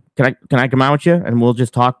 can I come out with you?" And we'll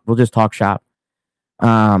just talk shop.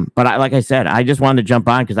 But like I said, I just wanted to jump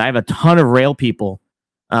on because I have a ton of rail people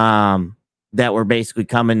that were basically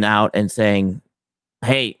coming out and saying,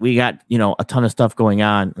 "Hey, we got a ton of stuff going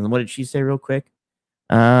on." And what did she say, real quick?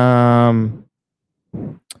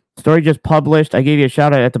 Story just published. I gave you a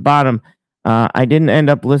shout out at the bottom. I didn't end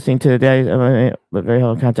up listening to the day, but very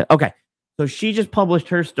helpful content. Okay. So she just published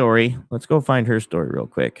her story. Let's go find her story real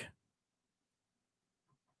quick.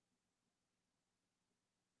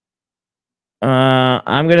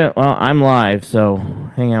 I'm live, so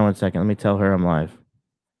hang on one second. Let me tell her I'm live.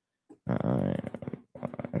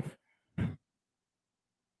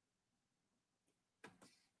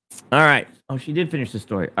 All right. Oh, she did finish the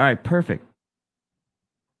story. All right, perfect.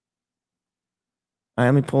 All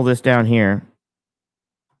right, let me pull this down here.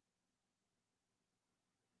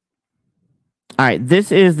 All right,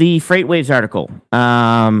 this is the Freight Waves article.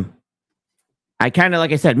 I kind of,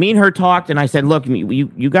 like I said, me and her talked, and I said, look,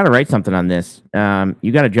 you got to write something on this.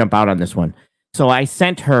 You got to jump out on this one. So I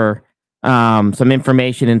sent her some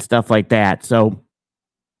information and stuff like that. So,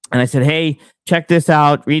 and I said, hey, check this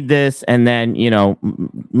out, read this, and then,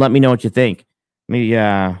 let me know what you think. Let me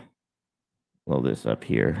blow this up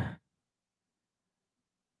here.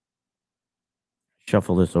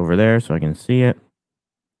 Shuffle this over there so I can see it.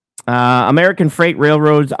 American freight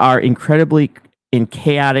railroads are incredibly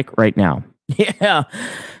chaotic right now.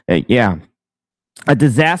 Yeah. A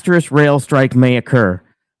disastrous rail strike may occur.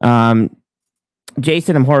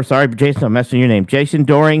 Jason, I'm sorry, but Jason, I'm messing your name. Jason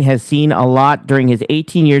Doring has seen a lot during his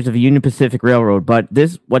 18 years of Union Pacific Railroad, but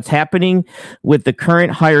what's happening with the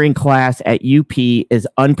current hiring class at UP is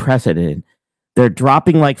unprecedented. They're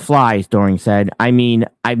dropping like flies, Doring said. I mean,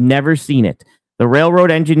 I've never seen it. The railroad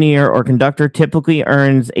engineer or conductor typically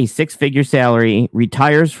earns a 6-figure salary,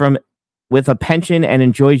 retires with a pension, and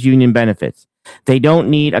enjoys union benefits. They don't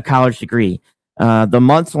need a college degree. The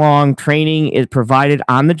months-long training is provided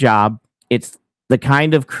on the job. It's the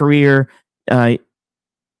kind of career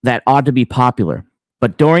that ought to be popular.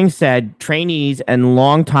 But Doring said trainees and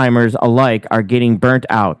long-timers alike are getting burnt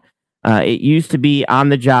out. It used to be on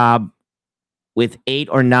the job with 8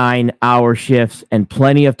 or 9 hour shifts and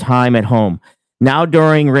plenty of time at home. Now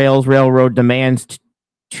during railroad demands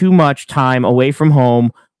too much time away from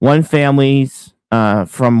home,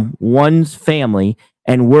 from one's family,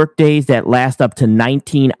 and work days that last up to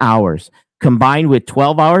 19 hours, combined with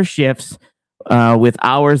 12-hour shifts with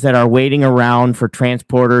hours that are waiting around for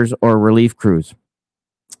transporters or relief crews.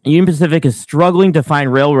 Union Pacific is struggling to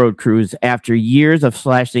find railroad crews after years of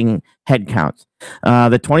slashing headcounts.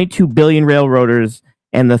 The 22 billion railroaders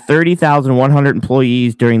and the 30,100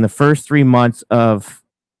 employees during the first 3 months of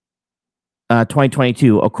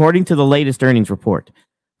 2022, according to the latest earnings report.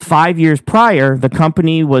 5 years prior, the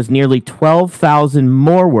company was nearly 12,000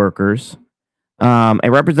 more workers. A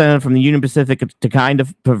representative from the Union Pacific to kind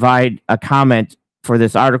of provide a comment for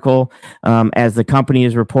this article as the company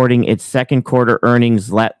is reporting its second quarter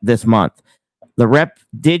earnings this month. The rep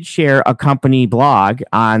did share a company blog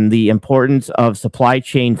on the importance of supply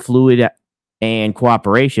chain fluid and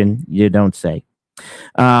cooperation. You don't say.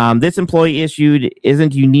 This employee issued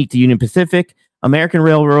isn't unique to Union Pacific. American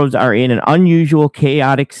railroads are in an unusual,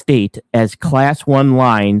 chaotic state as Class 1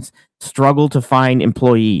 lines struggle to find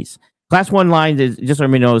employees. Class 1 lines is, just so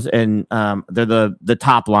everybody knows, and they're the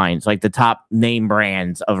top lines, like the top name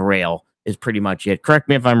brands of rail is pretty much it. Correct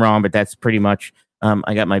me if I'm wrong, but that's pretty much.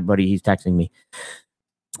 I got my buddy; he's texting me.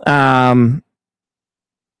 Fine.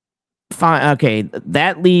 Okay,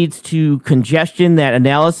 that leads to congestion that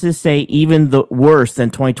analysis say even worse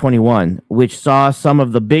than 2021, which saw some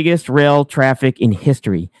of the biggest rail traffic in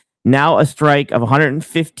history. Now a strike of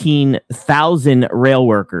 115,000 rail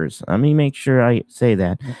workers. Let me make sure I say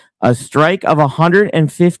that. A strike of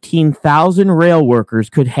 115,000 rail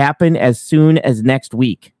workers could happen as soon as next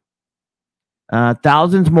week.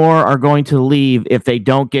 Thousands more are going to leave if they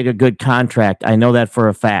don't get a good contract. I know that for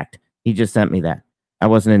a fact. He just sent me that. I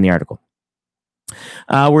wasn't in the article.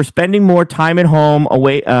 We're spending more time at home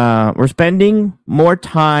away. We're spending more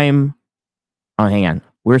time. Oh, hang on.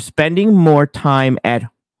 We're spending more time at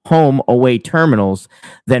home away terminals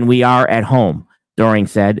than we are at home, Doring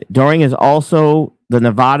said. Doring is also the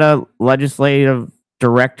Nevada legislative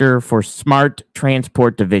director for Smart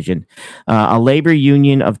Transport Division, a labor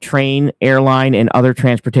union of train, airline, and other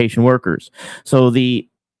transportation workers. So the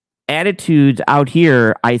attitudes out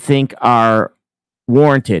here, I think, are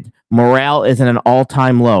warranted. Morale is at an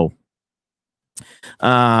all-time low.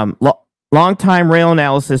 Longtime rail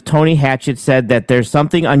analysis Tony Hatchett said that there's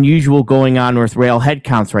something unusual going on with rail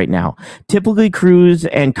headcounts right now. Typically, crews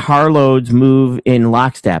and carloads move in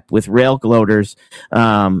lockstep with rail loaders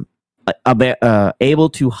able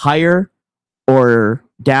to hire or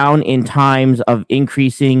down in times of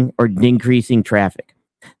increasing or decreasing traffic.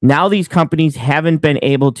 Now these companies haven't been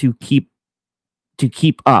able to keep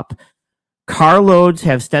up. Carloads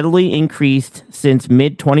have steadily increased since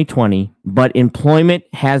mid-2020, but employment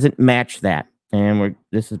hasn't matched that. And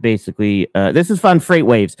this is basically this is fun. Freight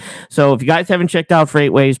Waves. So if you guys haven't checked out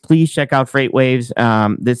Freight Waves, please check out Freight Waves.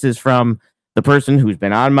 This is from the person who's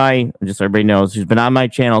been on my, just so everybody knows, who's been on my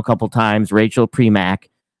channel a couple times, Rachel Premack.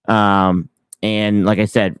 And like I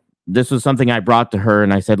said, this was something I brought to her,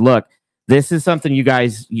 and I said, look, this is something you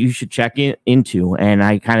should check into. And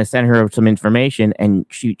I kind of sent her some information, and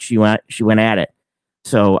she went at it.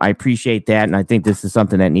 So I appreciate that, and I think this is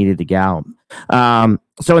something that needed to go out.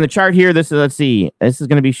 So in the chart here, this is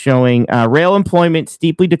going to be showing rail employment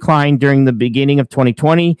steeply declined during the beginning of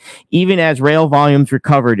 2020. Even as rail volumes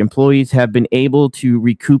recovered, employees have been able to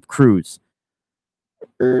recoup crews.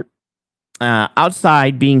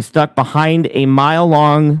 Outside, being stuck behind a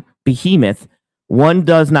mile-long behemoth, one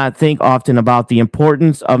does not think often about the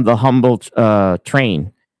importance of the humble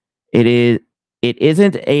train. It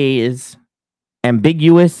isn't as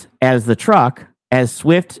ambiguous as the truck, as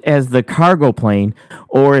swift as the cargo plane,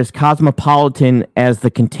 or as cosmopolitan as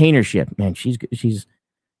the container ship. Man, she's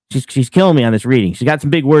killing me on this reading. She got some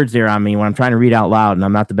big words there on me when I'm trying to read out loud, and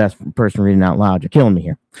I'm not the best person reading out loud. You're killing me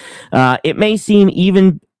here. It may seem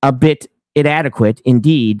even a bit inadequate.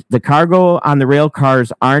 Indeed, the cargo on the rail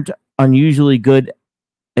cars aren't unusually good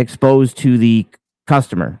exposed to the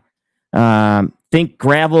customer. Think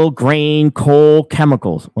gravel, grain, coal,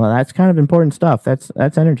 chemicals. Well, that's kind of important stuff.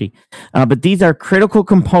 That's energy. But these are critical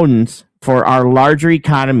components for our larger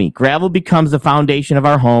economy. Gravel becomes the foundation of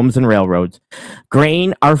our homes and railroads.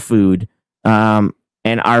 Grain, our food, and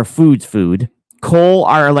our food's food. Coal,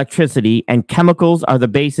 our electricity, and chemicals are the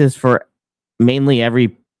basis for mainly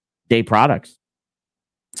everyday products.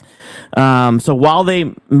 So while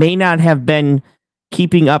they may not have been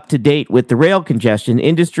keeping up to date with the rail congestion,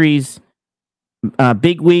 industries,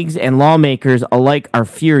 bigwigs and lawmakers alike are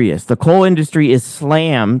furious. The coal industry is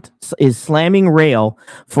slamming rail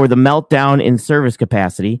for the meltdown in service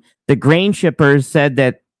capacity. The grain shippers said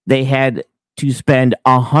that they had to spend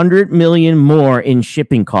 $100 million more in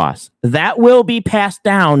shipping costs. That will be passed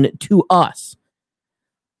down to us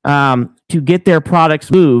to get their products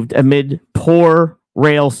moved amid poor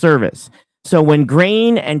rail service. So when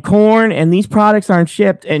grain and corn and these products aren't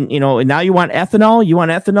shipped, and now you want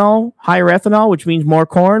ethanol, higher ethanol, which means more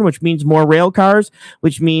corn, which means more rail cars,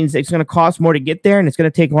 which means it's going to cost more to get there and it's going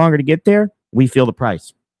to take longer to get there. We feel the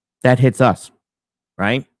price. That hits us,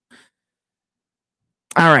 right?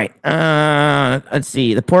 All right. Let's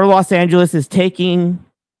see. The Port of Los Angeles is taking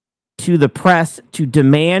to the press to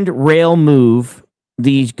demand rail move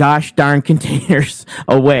these gosh darn containers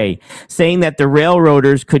away, saying that the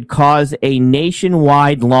railroaders could cause a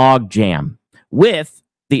nationwide log jam with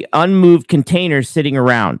the unmoved containers sitting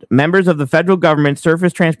around. Members of the federal government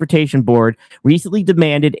Surface Transportation Board recently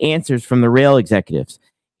demanded answers from the rail executives.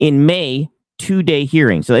 In May, 2-day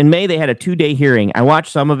hearing. So in May, they had a 2-day hearing. I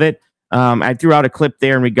watched some of it. I threw out a clip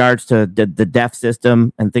there in regards to the DEF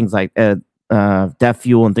system and things like DEF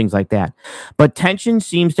fuel and things like that. But tension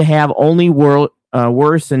seems to have only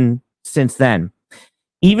worsened since then.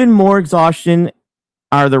 Even more exhaustion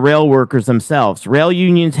are the rail workers themselves. Rail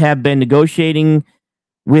unions have been negotiating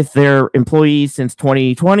with their employees since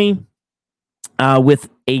 2020, with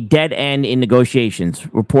a dead end in negotiations,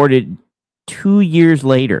 reported 2 years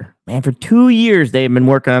later. Man, for 2 years, they have been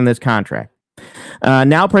working on this contract.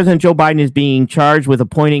 Now, President Joe Biden is being charged with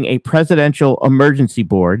appointing a presidential emergency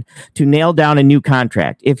board to nail down a new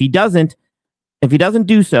contract. If he doesn't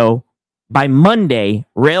do so, by Monday,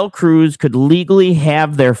 rail crews could legally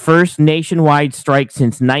have their first nationwide strike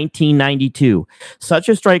since 1992. Such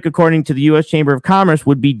a strike, according to the U.S. Chamber of Commerce,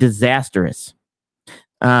 would be disastrous.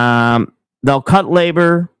 They'll cut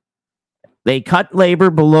labor. They cut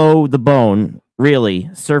labor below the bone, really.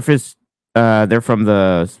 They're from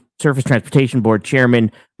the Surface Transportation Board. Chairman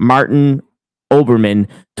Martin Oberman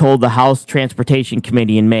told the House Transportation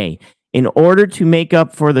Committee in May. In order to make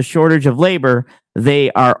up for the shortage of labor,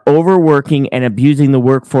 they are overworking and abusing the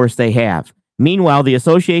workforce they have. Meanwhile, the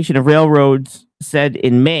Association of Railroads said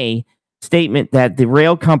in May statement that the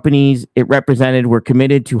rail companies it represented were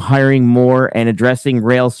committed to hiring more and addressing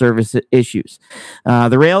rail service issues.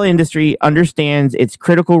 The rail industry understands its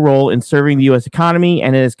critical role in serving the U.S. economy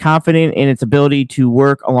and is confident in its ability to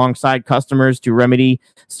work alongside customers to remedy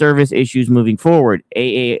service issues moving forward.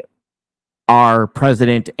 AAR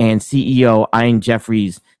President and CEO Ian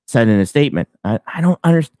Jeffries said in a statement. I don't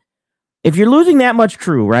understand. If you're losing that much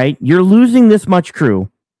crew, right? You're losing this much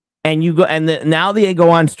crew, and you go, now they go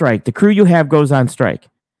on strike. The crew you have goes on strike.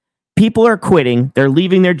 People are quitting. They're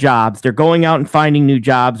leaving their jobs. They're going out and finding new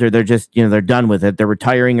jobs, or they're just, they're done with it. They're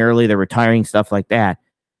retiring early. They're retiring, stuff like that.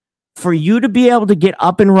 For you to be able to get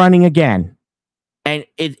up and running again, and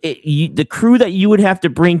the crew that you would have to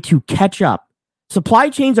bring to catch up. Supply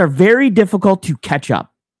chains are very difficult to catch up.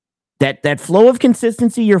 That flow of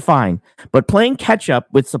consistency, you're fine. But playing catch up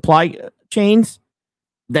with supply chains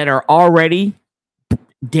that are already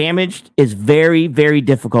damaged is very, very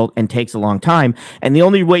difficult and takes a long time. And the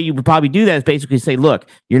only way you would probably do that is basically say, look,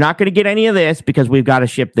 you're not going to get any of this because we've got to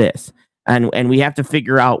ship this. And we have to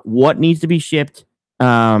figure out what needs to be shipped,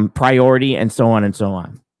 priority, and so on and so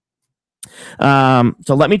on.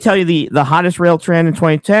 So let me tell you the hottest rail trend in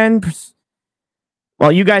 2010.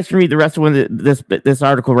 Well, you guys can read the rest of this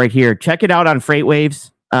article right here. Check it out on FreightWaves.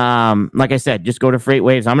 Like I said, just go to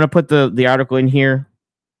FreightWaves. I'm going to put the article in here.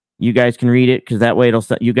 You guys can read it because that way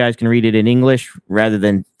you guys can read it in English rather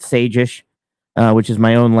than Sage-ish, which is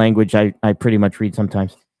my own language. I pretty much read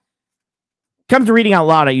sometimes. Comes to reading out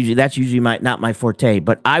loud, that's usually not my forte,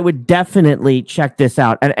 but I would definitely check this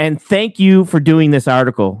out. And thank you for doing this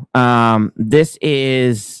article.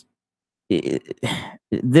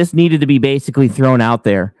 This needed to be basically thrown out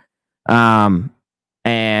there.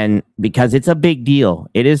 And because it's a big deal,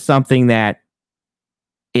 it is something that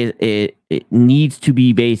it needs to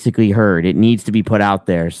be basically heard. It needs to be put out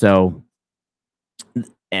there. So,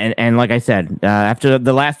 and like I said, after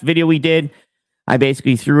the last video we did, I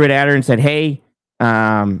basically threw it at her and said, hey,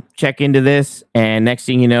 check into this. And next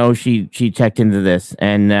thing you know, she checked into this.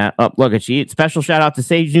 And look at special shout out to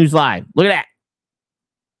Sage News Live. Look at that.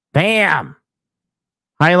 Bam.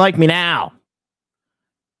 How you like me now?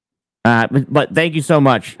 But thank you so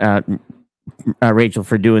much, Rachel,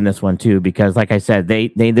 for doing this one too, because like I said,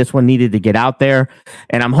 this one needed to get out there,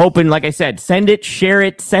 and I'm hoping, like I said, send it, share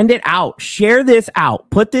it, send it out, share this out,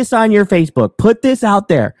 put this on your Facebook, put this out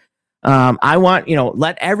there. I want,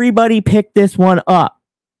 let everybody pick this one up.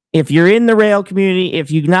 If you're in the rail community,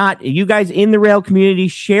 if you're not, you guys in the rail community,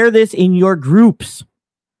 share this in your groups.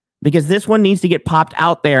 Because this one needs to get popped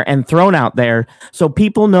out there and thrown out there so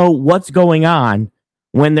people know what's going on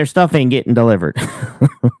when their stuff ain't getting delivered.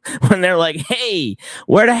 When they're like, hey,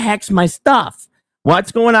 where the heck's my stuff?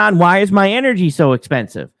 What's going on? Why is my energy so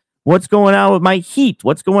expensive? What's going on with my heat?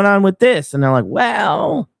 What's going on with this? And they're like,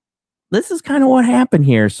 well, this is kind of what happened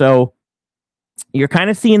here. So you're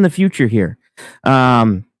kind of seeing the future here.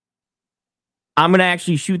 I'm going to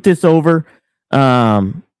actually shoot this over.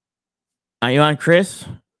 Are you on, Chris?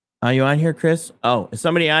 Are you on here, Chris? Oh, is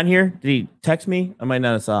somebody on here? Did he text me? I might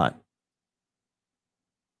not have saw it.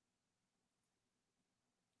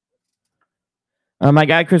 My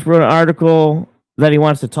guy Chris wrote an article that he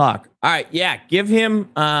wants to talk. All right, yeah, give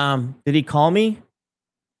him. Did he call me?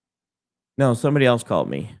 No, somebody else called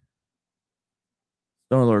me.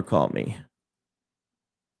 Stone Lord called me.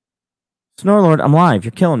 Snorlord, I'm live.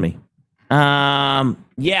 You're killing me.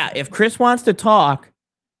 Yeah, if Chris wants to talk,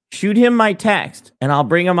 shoot him my text and I'll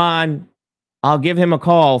bring him on. I'll give him a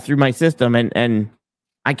call through my system and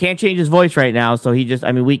I can't change his voice right now. So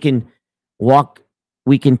we can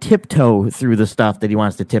tiptoe through the stuff that he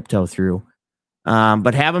wants to tiptoe through.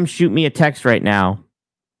 But have him shoot me a text right now.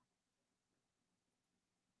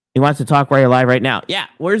 He wants to talk while you're live right now. Yeah,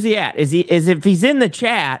 where's he at? If he's in the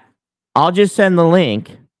chat, I'll just send the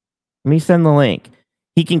link. Let me send the link.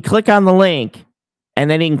 He can click on the link and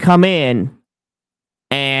then he can come in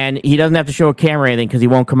and he doesn't have to show a camera or anything because he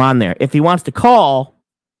won't come on there. If he wants to call,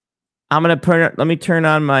 let me turn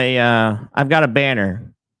on my I've got a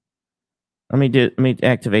banner. Let me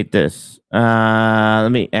activate this. Let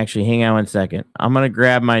me actually hang on 1 second. I'm gonna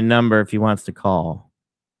grab my number if he wants to call.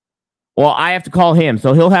 Well, I have to call him,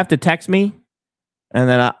 so he'll have to text me, and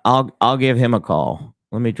then I'll give him a call.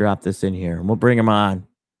 Let me drop this in here, and we'll bring him on.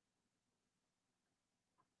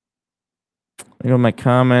 Let me go to my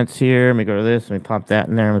comments here. Let me go to this. Let me pop that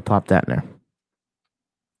in there. Let me pop that in there.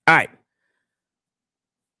 All right.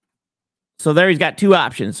 So there he's got two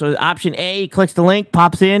options. So option A, he clicks the link,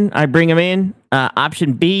 pops in, I bring him in.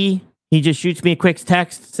 Option B, he just shoots me a quick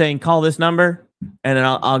text saying, call this number, and then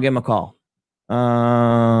I'll give him a call.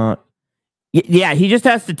 Yeah, he just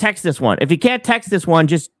has to text this one. If he can't text this one,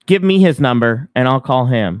 just give me his number, and I'll call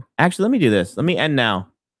him. Actually, let me do this. Let me end now.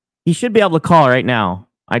 He should be able to call right now.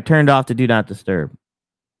 I turned off the Do Not Disturb.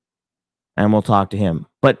 And we'll talk to him.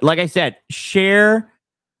 But like I said, share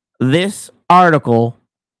this article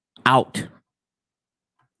out.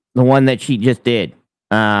 The one that she just did.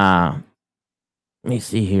 Let me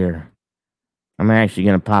see here. I'm actually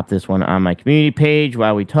going to pop this one on my community page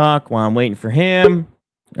while we talk, while I'm waiting for him.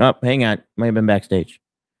 Oh, hang on. Might have been backstage.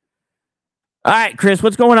 All right, Chris,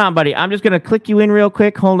 what's going on, buddy? I'm just going to click you in real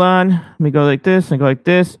quick. Hold on. Let me go like this and go like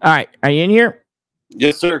this. All right. Are you in here?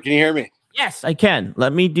 Yes, sir. Can you hear me? Yes, I can.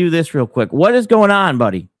 Let me do this real quick. What is going on,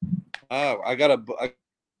 buddy? I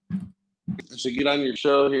should get on your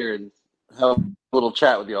show here and have a little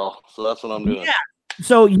chat with y'all. So that's what I'm doing. Yeah.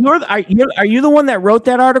 So are you the one that wrote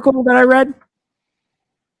that article that I read?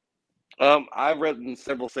 I've written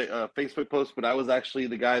several Facebook posts, but I was actually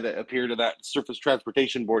the guy that appeared at that Surface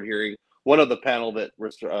Transportation Board hearing. One of the panel that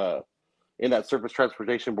was in that Surface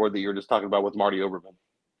Transportation Board that you were just talking about with Marty Oberman.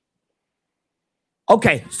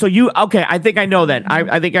 Okay, so I think I know that.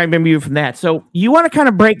 I think I remember you from that. So you want to kind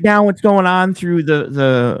of break down what's going on through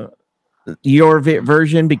your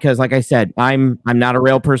version, because like I said, I'm not a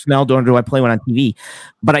rail personnel, nor do I play one on TV,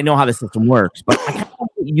 but I know how the system works. But I kind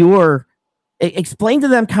of explain to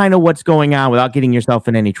them kind of what's going on without getting yourself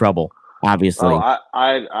in any trouble, obviously. Oh,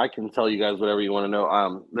 I can tell you guys whatever you want to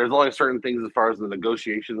know. There's only certain things as far as the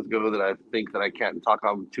negotiations go that I think that I can't talk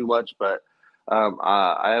on too much, but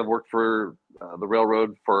I have worked for the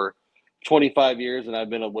railroad for 25 years, and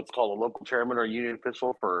I've been what's called a local chairman or union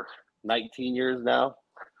official for 19 years now.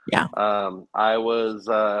 Yeah. I was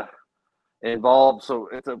involved, so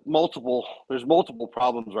there's multiple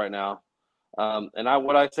problems right now. And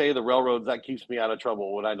what I say the railroads, that keeps me out of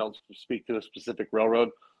trouble when I don't speak to a specific railroad.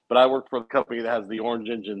 But I work for the company that has the orange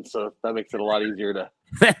engine, so that makes it a lot easier to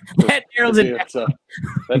that narrows it down. So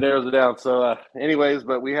that narrows it down. So, anyways,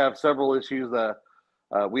 but we have several issues.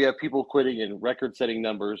 We have people quitting in record-setting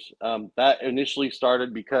numbers. That initially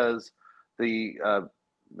started because the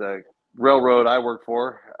railroad I work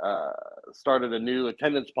for started a new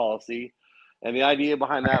attendance policy. And the idea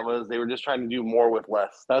behind that was they were just trying to do more with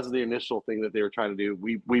less. That's the initial thing that they were trying to do,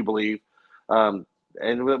 we believe.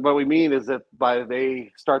 And what we mean is that by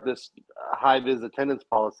they start this high-vis attendance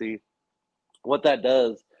policy, what that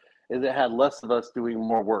does is it had less of us doing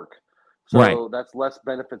more work. So right. That's less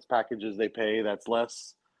benefits packages they pay. That's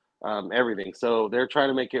less everything. So they're trying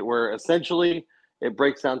to make it where essentially it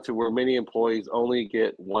breaks down to where many employees only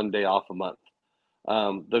get 1 day off a month.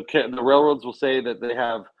 The railroads will say that they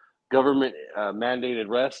have government mandated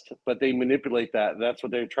rest, but they manipulate that. That's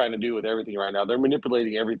what they're trying to do with everything right now. They're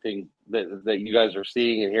manipulating everything that you guys are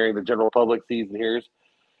seeing and hearing, the general public sees and hears.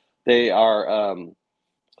 They are,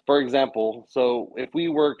 for example, so if we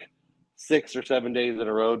work 6 or 7 days in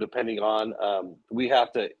a row, depending on, we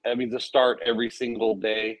have to, to start every single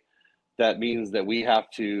day. That means that we have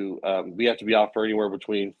to be off for anywhere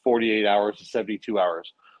between 48 hours to 72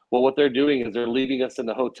 hours. Well, what they're doing is they're leaving us in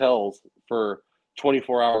the hotels for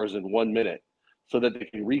 24 hours and 1 minute so that they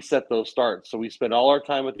can reset those starts. So we spend all our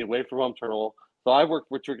time at the away from home terminal. So I work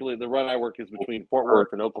particularly, the run I work is between Fort Worth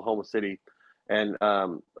and Oklahoma City. And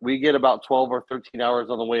we get about 12 or 13 hours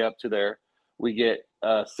on the way up to there. We get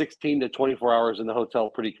 16 to 24 hours in the hotel,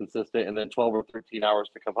 pretty consistent, and then 12 or 13 hours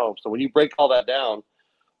to come home. So when you break all that down,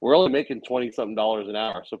 we're only making $20-something an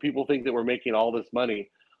hour. So people think that we're making all this money.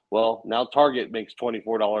 Well, now Target makes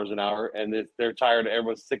 $24 an hour, and they're tired.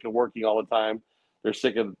 Everyone's sick of working all the time. They're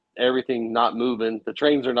sick of everything not moving. The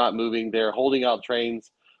trains are not moving. They're holding out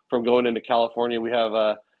trains from going into California. We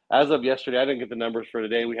have, as of yesterday, I didn't get the numbers for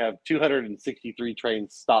today. We have 263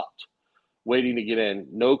 trains stopped, waiting to get in.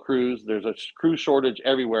 No crews. There's a crew shortage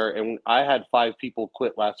everywhere. And I had 5 people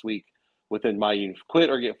quit last week within my union, quit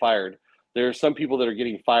or get fired. There are some people that are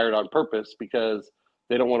getting fired on purpose because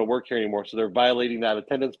they don't want to work here anymore. So they're violating that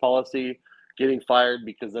attendance policy, getting fired,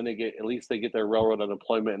 because then at least they get their railroad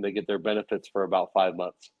unemployment and they get their benefits for about 5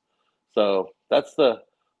 months. So that's the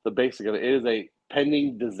basic of it. It is a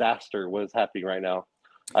pending disaster what is happening right now.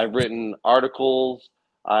 I've written articles.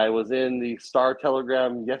 I was in the Star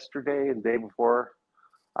Telegram yesterday and the day before.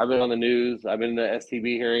 I've been on the news. I've been in the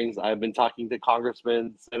STB hearings. I've been talking to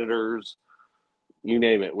congressmen, senators, you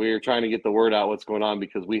name it. We're trying to get the word out what's going on,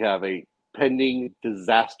 because we have a pending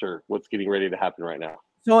disaster what's getting ready to happen right now.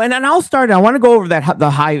 So, and I'll start. I want to go over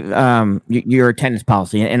the high your attendance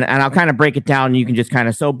policy, and I'll kind of break it down. And you can just kind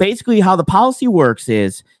of, so basically how the policy works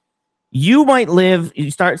is you might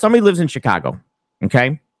somebody lives in Chicago.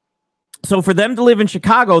 Okay. So for them to live in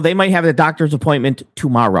Chicago, they might have a doctor's appointment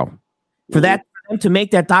tomorrow. For them to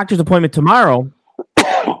make that doctor's appointment tomorrow, they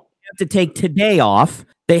have to take today off.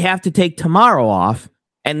 They have to take tomorrow off,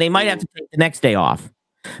 and they might have to take the next day off,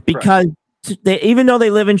 because even though they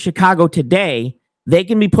live in Chicago today, they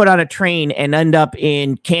can be put on a train and end up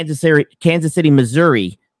in Kansas City,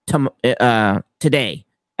 Missouri today,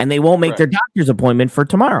 and they won't make their doctor's appointment for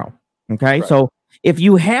tomorrow. Okay, so if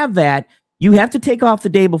you have that, you have to take off the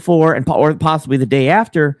day before or possibly the day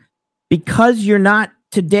after, because you're not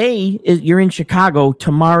today. You're in Chicago.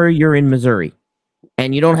 Tomorrow you're in Missouri,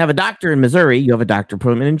 and you don't have a doctor in Missouri. You have a doctor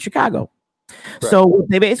appointment in Chicago. So what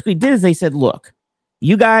they basically did is they said, look,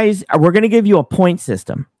 you guys, we're going to give you a point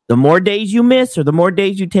system. The more days you miss or the more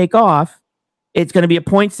days you take off, it's going to be a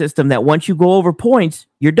point system that once you go over points,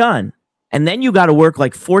 you're done. And then you got to work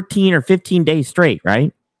like 14 or 15 days straight,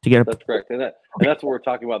 right? That's correct. And that's what we're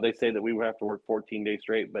talking about. They say that we would have to work 14 days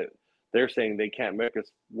straight, but they're saying they can't make us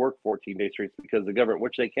work 14 days straight because the government,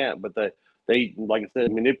 which they can't, but they, like I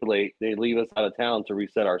said, manipulate. They leave us out of town to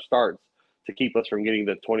reset our starts to keep us from getting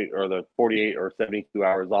the 20 or the 48 or 72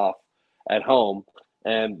 hours off at home.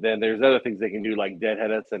 And then there's other things they can do, like deadhead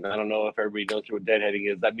us. And I don't know if everybody knows what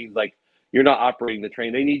deadheading is. That means like you're not operating the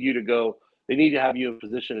train. They need you to go. They need to have you in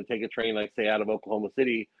position to take a train, like say out of Oklahoma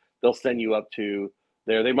City. They'll send you up to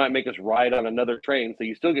there. They might make us ride on another train, so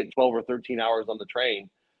you still get 12 or 13 hours on the train,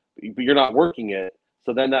 but you're not working it.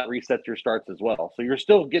 So then that resets your starts as well. So you're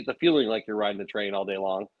still getting the feeling like you're riding the train all day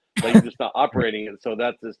long, but you're just not operating it. So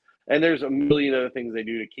that's this. And there's a million other things they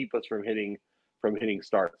do to keep us from hitting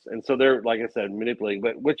starts. And so they're, like I said, manipulating.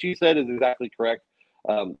 But what you said is exactly correct.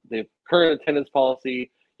 The current attendance policy,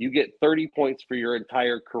 you get 30 points for your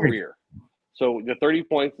entire career. So the 30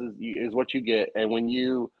 points is what you get. And when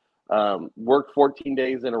you work 14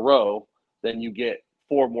 days in a row, then you get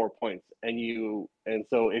 4 more points. And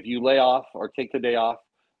so if you lay off or take the day off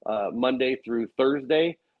Monday through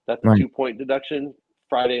Thursday, that's a 2-point deduction.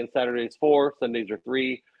 Friday and Saturday is 4, Sundays are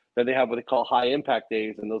 3. Then they have what they call high impact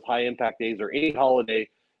days, and those high impact days are any holiday,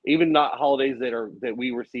 even not holidays that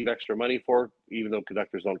we receive extra money for, even though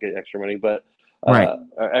conductors don't get extra money, but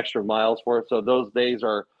extra miles for it. So those days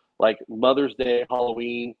are like Mother's Day,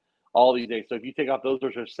 Halloween, all these days. So if you take off those are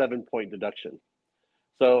a 7-point deduction.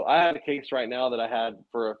 So I have a case right now that I had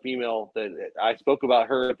for a female that I spoke about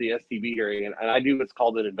her at the STB hearing, and I do what's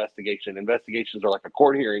called an investigation. Investigations are like a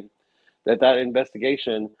court hearing. That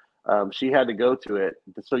investigation, she had to go to it.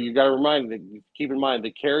 So you got to keep in mind,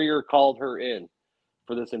 the carrier called her in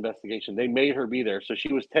for this investigation. They made her be there. So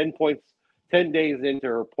she was 10 days into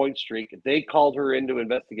her point streak. They called her into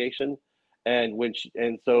investigation. And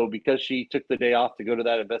so because she took the day off to go to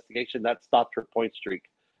that investigation, that stopped her point streak.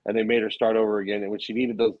 And they made her start over again. And when she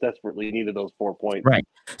desperately needed those 4 points. Right.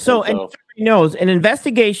 So everybody knows an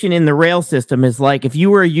investigation in the rail system is like if you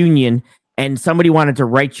were a union and somebody wanted to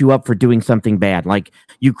write you up for doing something bad, like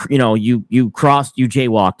you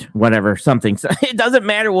jaywalked, whatever, something. So it doesn't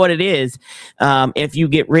matter what it is. If you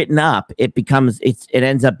get written up, it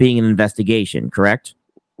ends up being an investigation, correct?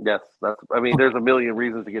 Yes. There's a million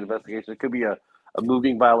reasons to get investigation. It could be a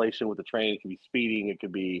moving violation with the train. It could be speeding. It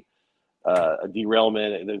could be a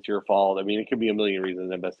derailment and it's your fault. It could be a million reasons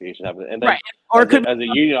an investigation happens. And then as a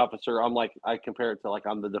union officer, I compare it to like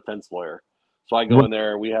I'm the defense lawyer. So I go in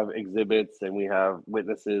there, we have exhibits and we have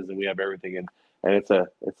witnesses and we have everything. And it's a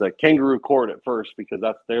kangaroo court at first because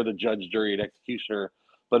they're the judge, jury, and executioner.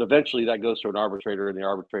 But eventually that goes to an arbitrator, and the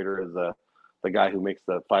arbitrator is the guy who makes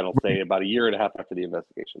the final say about a year and a half after the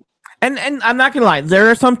investigation. And I'm not gonna lie, there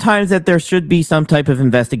are some times that there should be some type of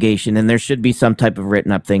investigation and there should be some type of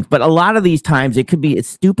written up things. But a lot of these times it could be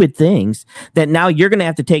stupid things that now you're gonna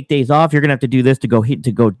have to take days off. You're gonna have to do this to go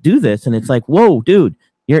do this, and it's like, whoa, dude,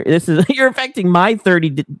 you're affecting my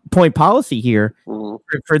 30-point policy here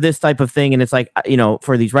for this type of thing, and it's like,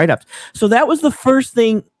 for these write ups. So that was the first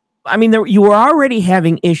thing. I mean, you were already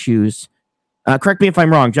having issues. Correct me if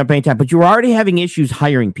I'm wrong, jump anytime, but you were already having issues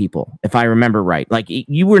hiring people, if I remember right. Like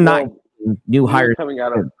you were not new hires.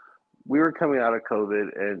 We were coming out of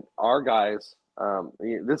COVID, and our guys,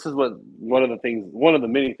 this is one of the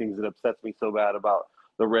many things that upsets me so bad about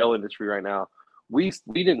the rail industry right now. We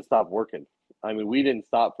didn't stop working. I mean, we didn't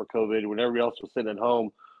stop for COVID. When everybody else was sitting at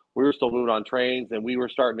home, we were still moving on trains, and we were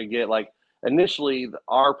starting to get, like, initially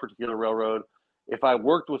our particular railroad, if I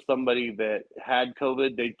worked with somebody that had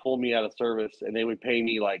COVID, they'd pull me out of service, and they would pay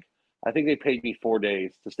me, like, I think they paid me 4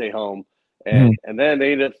 days to stay home. And then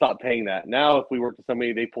they ended up stopped paying that. Now, if we worked with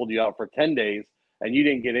somebody, they pulled you out for 10 days and you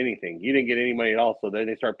didn't get anything. You didn't get any money at all. So then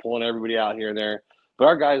they start pulling everybody out here and there. But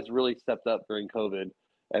our guys really stepped up during COVID,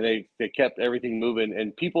 and they kept everything moving,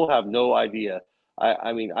 and people have no idea.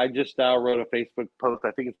 I mean, I just now wrote a Facebook post.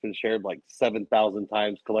 I think it's been shared like 7,000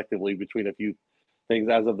 times collectively between a few things.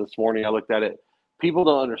 As of this morning, I looked at it. People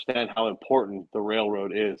don't understand how important the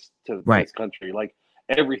railroad is to this country. Like,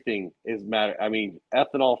 everything is matter. I mean,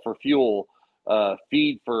 ethanol for fuel,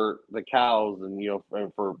 feed for the cows,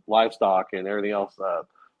 and for livestock and everything else,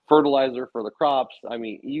 fertilizer for the crops. I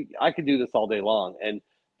mean, I could do this all day long. And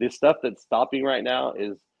this stuff that's stopping right now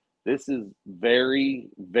is very,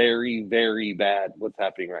 very, very bad. What's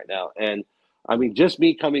happening right now, and I mean, just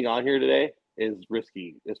me coming on here today is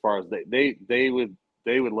risky. As far as they would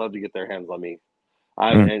love to get their hands on me.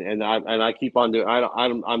 I keep on doing.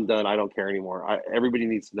 I'm done. I don't care anymore. Everybody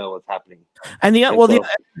needs to know what's happening. And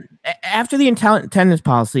after the attendance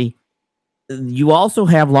policy, you also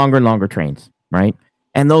have longer and longer trains, right?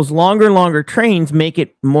 And those longer and longer trains make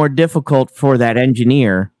it more difficult for that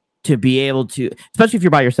engineer to be able to, especially if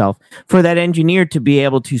you're by yourself, for that engineer to be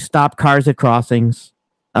able to stop cars at crossings,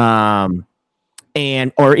 or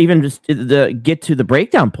even just get to the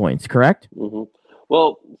breakdown points. Correct? Mm-hmm.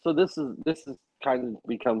 Well, so this is kind of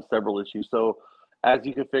become several issues. So as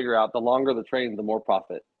you can figure out, the longer the train, the more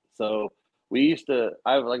profit. So we used to,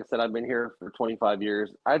 like I said, I've been here for 25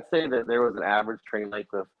 years. I'd say that there was an average train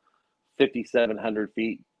length of 5,700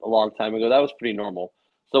 feet a long time ago. That was pretty normal.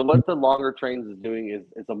 So what the longer trains is doing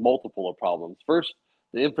is a multiple of problems. First,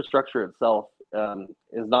 the infrastructure itself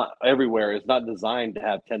is not everywhere. It's not designed to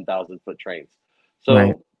have 10,000 foot trains.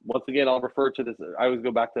 So once again, I'll refer to this. I always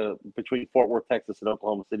go back to between Fort Worth, Texas and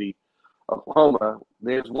Oklahoma City, Oklahoma.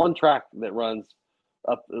 There's one track that runs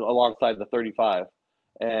up alongside the 35.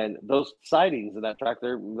 And those sidings in that track,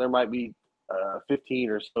 there might be 15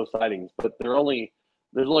 or so sidings, but there's only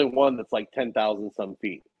one that's like 10,000 some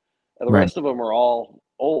feet. And the rest of them are all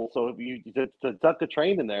old. So if you to duck a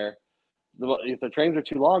train in there, if the trains are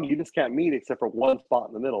too long, you just can't meet except for one spot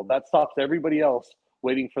in the middle. That stops everybody else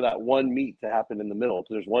waiting for that one meet to happen in the middle.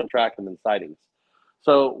 So there's one track and then sidings.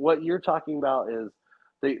 So what you're talking about is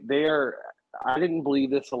they are. I didn't believe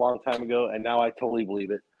this a long time ago, and now I totally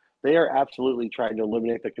believe it. They are absolutely trying to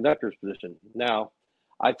eliminate the conductor's position. Now,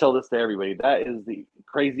 I tell this to everybody. That is the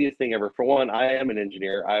craziest thing ever. For one, I am an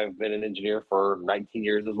engineer. I've been an engineer for 19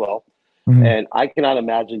 years as well. Mm-hmm. And I cannot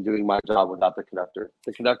imagine doing my job without the conductor.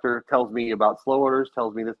 The conductor tells me about slow orders,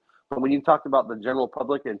 tells me this. But when you talked about the general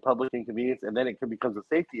public and public inconvenience, and then it becomes a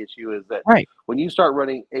safety issue, is that when you start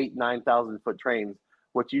running 8,000, 9,000 foot trains,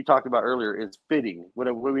 what you talked about earlier is fitting.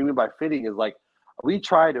 What we mean by fitting is like, we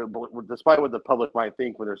try to, despite what the public might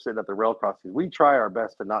think when they're sitting at the rail crossings, we try our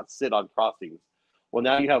best to not sit on crossings. Well,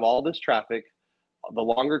 now you have all this traffic, the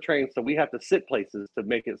longer trains, so we have to sit places to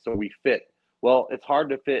make it so we fit. Well, it's hard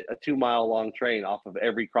to fit a 2 mile long train off of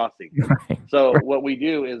every crossing. So what we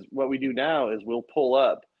do now is we'll pull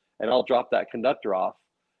up and I'll drop that conductor off.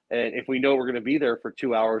 And if we know we're going to be there for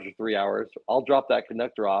 2 hours or 3 hours, I'll drop that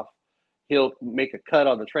conductor off. He'll make a cut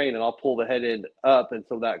on the train and I'll pull the head end up. And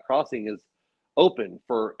so that crossing is open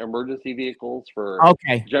for emergency vehicles, for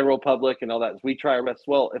general public and all that. We try our best.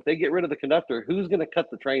 Well, if they get rid of the conductor, who's going to cut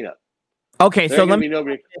the train up? Okay, so let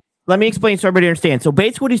me explain so everybody understands. So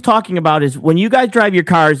basically what he's talking about is when you guys drive your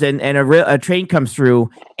cars and a train comes through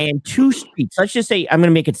and 2 streets, let's just say, I'm going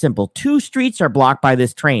to make it simple, 2 streets are blocked by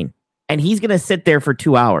this train and he's going to sit there for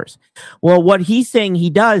 2 hours. Well, what he's saying he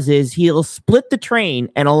does is he'll split the train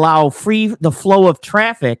and allow the flow of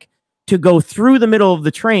traffic to go through the middle of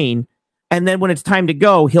the train. And then when it's time to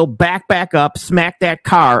go, he'll back up, smack that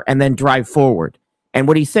car, and then drive forward. And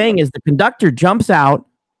what he's saying is the conductor jumps out,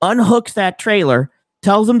 unhooks that trailer,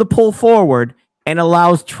 tells him to pull forward, and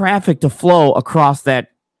allows traffic to flow across that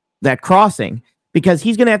crossing, because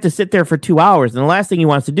he's going to have to sit there for 2 hours. And the last thing he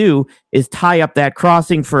wants to do is tie up that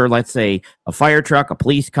crossing for, let's say, a fire truck, a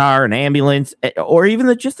police car, an ambulance, or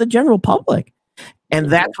even just the general public. And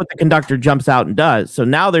that's what the conductor jumps out and does. So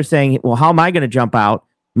now they're saying, well, how am I going to jump out,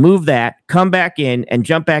 move that, come back in, and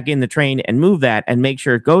jump back in the train and move that and make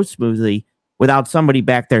sure it goes smoothly without somebody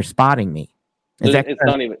back there spotting me?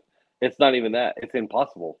 It's not even that. It's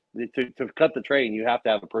impossible. To cut the train, you have to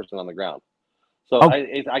have a person on the ground. So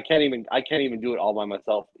I can't even do it all by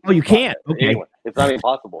myself. Oh, you can't? Okay. Anyway, it's not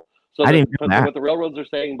impossible. So what the railroads are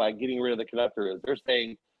saying by getting rid of the conductor is they're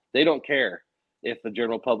saying they don't care if the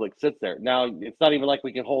general public sits there. Now, it's not even like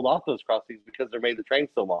we can hold off those crossings because they're made the train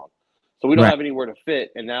so long. So we don't have anywhere to fit,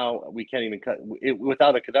 and now we can't even cut it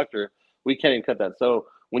without a conductor. We can't even cut that. So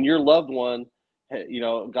when your loved one,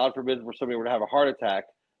 God forbid, for somebody were to have a heart attack,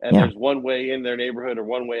 and there's one way in their neighborhood or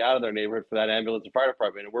one way out of their neighborhood for that ambulance or fire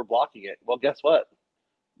department, and we're blocking it. Well, guess what?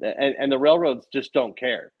 And the railroads just don't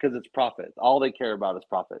care because it's profit. All they care about is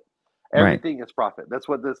profit. Everything is profit. That's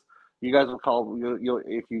what this you guys will call.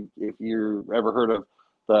 If you ever heard of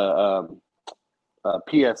the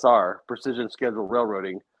PSR, precision scheduled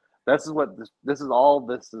railroading. This is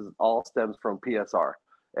all stems from PSR.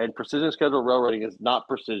 And precision scheduled railroading is not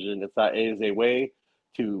precision. It is a way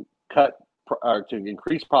to cut or to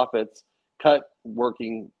increase profits, cut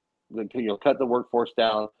the workforce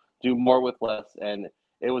down, do more with less. And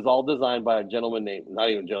it was all designed by a gentleman named, not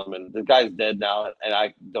even gentleman, the guy's dead now, and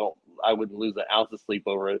I wouldn't lose an ounce of sleep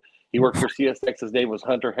over it. He worked for CSX. His name was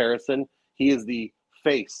Hunter Harrison. He is the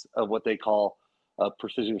face of what they call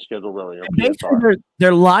precision scheduled railroading. Basically,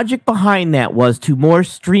 their logic behind that was to more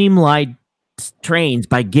streamline trains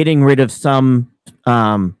by getting rid of some.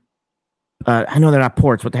 I know they're not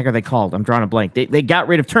ports. What the heck are they called? I'm drawing a blank. They got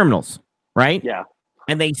rid of terminals, right? Yeah.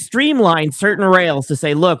 And they streamlined certain rails to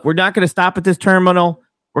say, look, we're not going to stop at this terminal.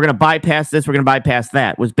 We're going to bypass this. We're going to bypass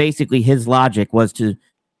that. Was basically his logic was to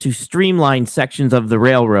streamline sections of the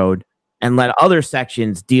railroad and let other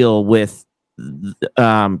sections deal with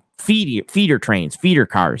feeder trains, feeder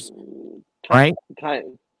cars, right?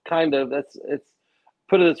 Kind of. It's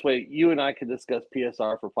put it this way. You and I could discuss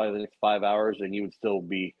PSR for probably the next 5 hours, and you would still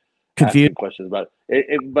be confused questions about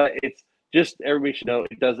it. But it's just everybody should know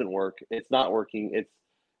it doesn't work. It's not working. It's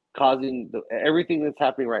causing everything that's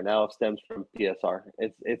happening right now stems from PSR.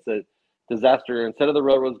 It's a disaster. Instead of the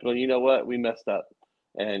railroads going, you know what, we messed up,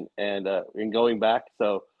 and going back.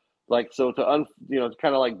 So to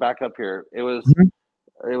kind of like back up here, it was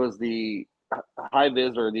the high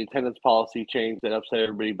vis or the attendance policy change that upset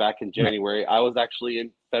everybody back in January. I was actually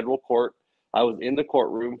in federal court. I was in the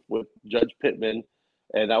courtroom with Judge Pittman,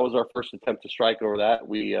 and that was our first attempt to strike over that.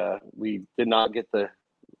 We did not get the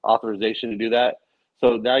authorization to do that.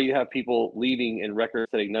 So now you have people leaving in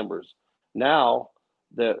record-setting numbers. Now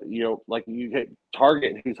like you get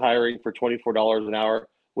Target, who's hiring for $24 an hour.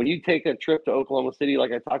 When you take a trip to Oklahoma City,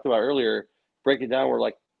 like I talked about earlier, break it down, we're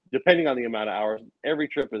like, depending on the amount of hours, every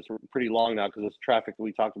trip is pretty long now because it's traffic that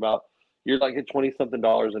we talked about. You're like at $20-something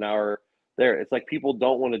an hour there. It's like people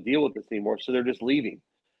don't want to deal with this anymore, so they're just leaving.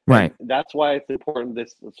 Right. And that's why it's important.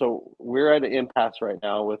 So we're at an impasse right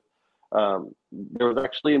now with. There was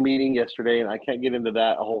actually a meeting yesterday, and I can't get into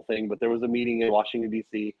that whole thing, but there was a meeting in Washington,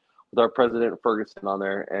 D.C. with our president Ferguson on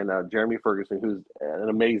there, and Jeremy Ferguson, who's an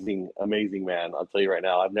amazing, amazing man. I'll tell you right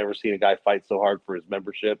now, I've never seen a guy fight so hard for his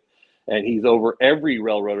membership. And he's over every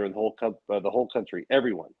railroader in the whole country,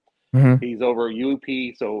 everyone. Mm-hmm. He's over UP.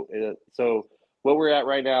 So what we're at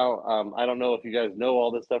right now, I don't know if you guys know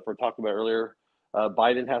all this stuff we're talking about earlier.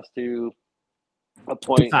 Biden has to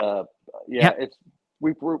appoint. It's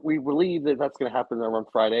we believe that that's going to happen on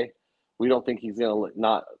Friday. We don't think he's going to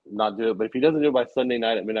not do it. But if he doesn't do it by Sunday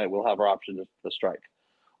night at midnight, we'll have our option to strike.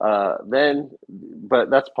 But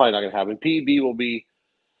that's probably not going to happen. PEB will be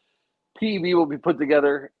put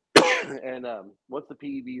together. And once the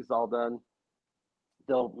PEB is all done,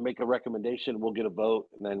 they'll make a recommendation. We'll get a vote,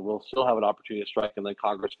 and then we'll still have an opportunity to strike, and then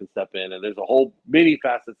Congress can step in. And there's a whole many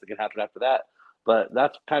facets that can happen after that. But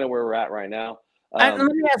that's kind of where we're at right now. Let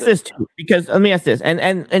me ask this too,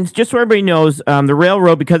 and just so everybody knows, the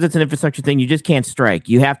railroad, because it's an infrastructure thing, you just can't strike.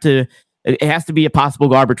 You have to. It has to be a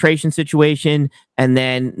possible arbitration situation, and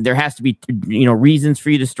then there has to be reasons for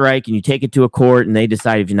you to strike, and you take it to a court, and they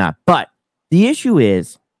decide if you're not. But the issue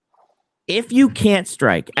is, if you can't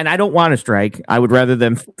strike, and I don't want to strike, I would rather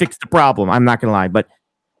them fix the problem. I'm not going to lie. But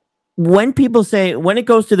when people say, when it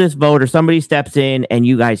goes to this vote or somebody steps in and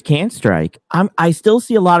you guys can't strike, I still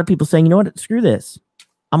see a lot of people saying, you know what, screw this.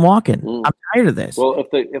 I'm walking. I'm tired of this. Well,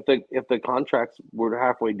 if the contracts were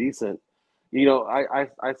halfway decent,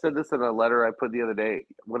 I said this in a letter I put the other day.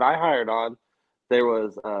 When I hired on, there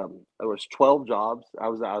was 12 jobs. I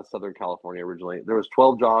was out of Southern California originally. There was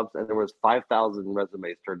 12 jobs, and there was 5,000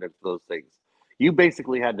 resumes turned into those things. You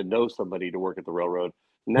basically had to know somebody to work at the railroad.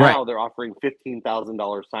 Now they're offering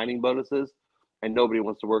 $15,000 signing bonuses, and nobody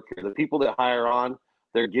wants to work here. The people that hire on,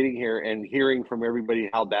 they're getting here and hearing from everybody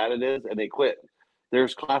how bad it is, and they quit.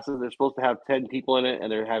 There's classes, they're supposed to have 10 people in it,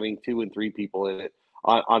 and they're having 2 and 3 people in it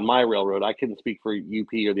on my railroad. I couldn't speak for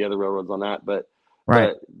UP or the other railroads on that, but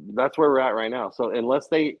that's where we're at right now. So unless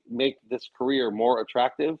they make this career more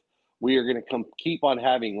attractive, we are going to keep on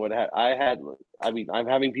having what I had. I mean, I'm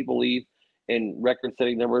having people leave in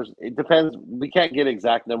record-setting numbers. It depends. We can't get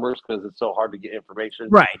exact numbers because it's so hard to get information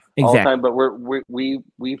all the time. But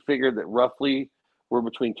we figured that roughly we're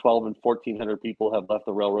between 12 and 1,400 people have left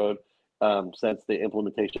the railroad since the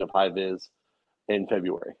implementation of high vis in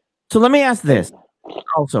February. So let me ask this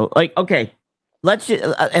also, okay, let's just,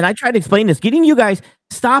 and I tried to explain this, getting you guys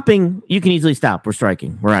stopping, you can easily stop. We're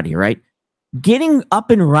striking. We're out of here, right? Getting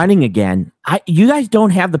up and running again. You guys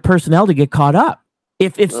don't have the personnel to get caught up.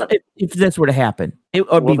 If this were to happen, it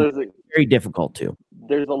would be very difficult too.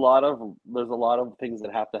 There's a lot of things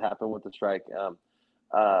that have to happen with the strike.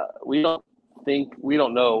 We don't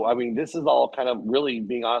know. I mean, this is all kind of, really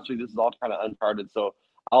being honest with you, this is all kind of uncharted. So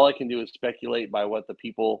all I can do is speculate by what the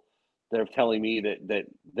people they're telling me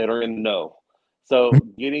that are in the know. So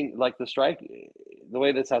getting like the strike, the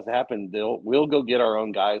way this has to happen, we'll go get our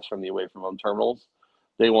own guys from the away from home terminals.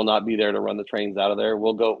 They will not be there to run the trains out of there.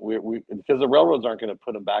 We'll go because the railroads aren't going to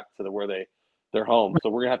put them back to where they're home. So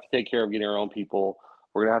we're gonna have to take care of getting our own people.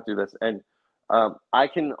 We're gonna have to do this, and I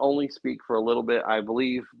can only speak for a little bit. I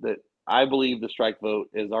believe the strike vote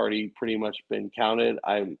has already pretty much been counted.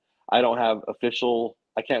 I don't have official.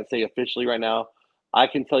 I can't say officially right now. I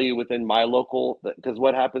can tell you within my local, because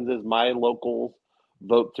what happens is my locals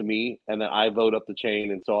vote to me, and then I vote up the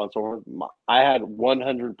chain, and so on and so forth. I had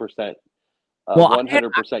 100%,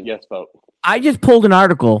 100% yes vote. I just pulled an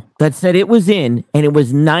article that said it was in, and it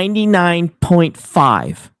was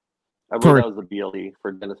 99.5. I believe that was the BLE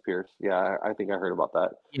for Dennis Pierce. Yeah, I think I heard about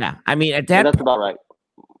that. Yeah, I mean that's about right.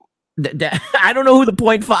 I don't know who the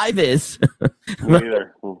 0.5 is. Me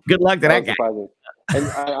either. Good luck to that guy. Surprising. And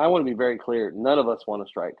I want to be very clear. None of us want to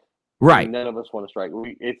strike. Right. I mean, none of us want to strike.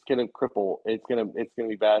 It's going to cripple. It's going to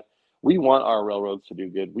be bad. We want our railroads to do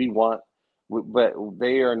good. But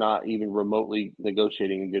they are not even remotely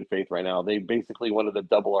negotiating in good faith right now. They basically wanted to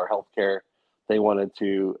double our health care. They wanted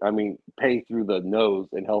to, pay through the nose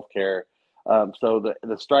in health care. So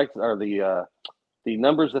the strikes are the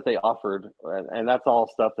numbers that they offered, and that's all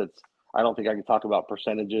stuff that's, I don't think I can talk about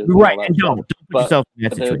percentages. Right. And don't put yourself in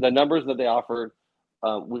that situation. The numbers that they offered,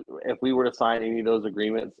 if we were to sign any of those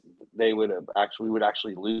agreements, we would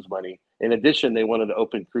actually lose money. In addition, they wanted to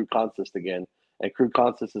open crew consist again, and crew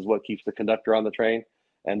consist is what keeps the conductor on the train,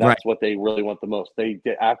 and that's what they really want the most. They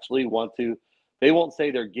actually want to. They won't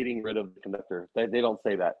say they're getting rid of the conductor. They don't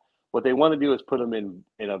say that. What they want to do is put them in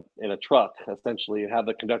a truck essentially, and have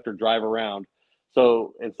the conductor drive around.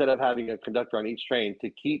 So instead of having a conductor on each train, to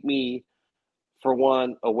keep me, for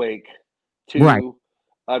one, awake, two,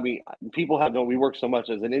 people have known we work so much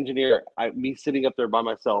as an engineer. Me sitting up there by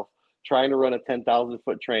myself, trying to run a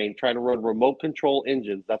 10,000-foot train, trying to run remote control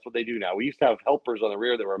engines. That's what they do now. We used to have helpers on the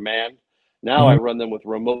rear that were manned. Now I run them with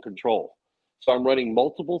remote control. So I'm running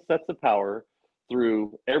multiple sets of power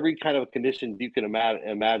through every kind of condition you can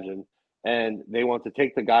imagine. And they want to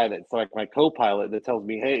take the guy that's like my co-pilot that tells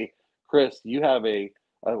me, hey, Chris, you have a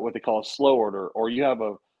what they call a slow order, or you have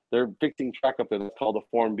they're fixing track up there that's called a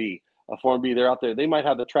Form B. A Form B, they're out there. They might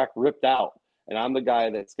have the track ripped out, and I'm the guy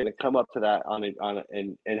that's going to come up to that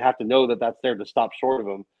and have to know that that's there to stop short of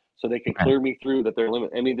them, so they can clear me through that they're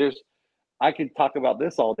limit. I mean, I could talk about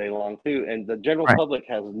this all day long too, and the general public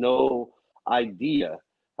has no idea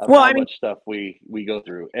of how much stuff we go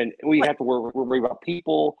through, and we have to worry about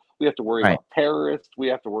people. We have to worry about terrorists. We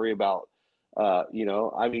have to worry about.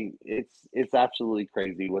 It's absolutely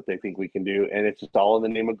crazy what they think we can do, and it's just all in the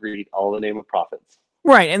name of greed, all in the name of profits.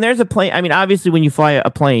 Right, and there's a plane. I mean, obviously, when you fly a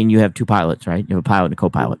plane, you have two pilots, right? You have a pilot and a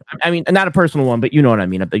co-pilot. I mean, not a personal one, but you know what I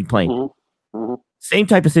mean, a big plane. Same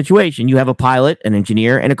type of situation. You have a pilot, an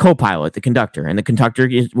engineer, and a co-pilot, the conductor. And the conductor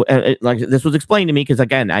is like this was explained to me because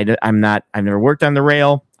again, I've never worked on the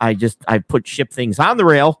rail. I put ship things on the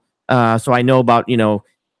rail, so I know about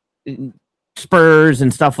spurs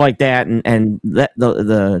and stuff like that, and that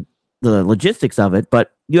the logistics of it.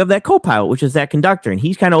 But you have that co-pilot, which is that conductor, and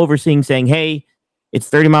he's kind of overseeing, saying, "Hey, it's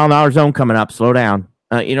 30-mile-an-hour zone coming up. Slow down."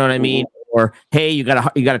 You know what I mean? or hey, you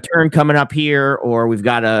got a turn coming up here, or we've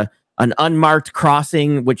got an unmarked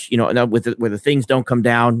crossing, which where the things don't come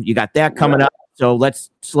down. You got that coming up, so let's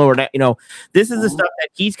slow it down. This is the stuff that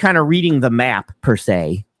he's kind of reading the map per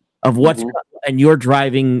se of what's and you're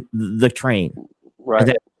driving the train.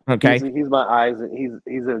 Right. Okay. He's my eyes.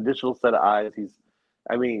 He's an additional set of eyes.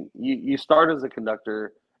 You start as a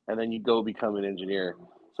conductor and then you go become an engineer.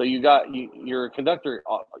 So you're a conductor.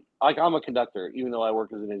 Like I'm a conductor, even though I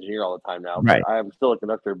work as an engineer all the time now. Right. But I am still a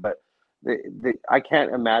conductor. But I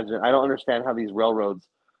can't imagine. I don't understand how these railroads,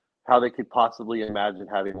 how they could possibly imagine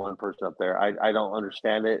having one person up there. I don't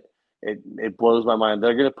understand it. It blows my mind.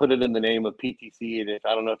 They're going to put it in the name of PTC, and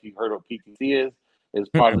I don't know if you've heard what PTC is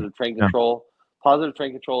positive train control. Positive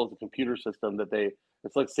train control is a computer system that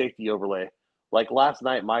it's like safety overlay. Like last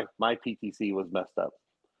night, my PTC was messed up,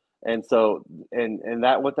 and so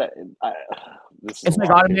it's like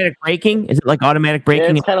automatic braking. Is it like automatic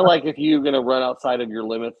braking? It's kind of like if you're going to run outside of your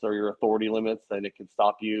limits or your authority limits, then it can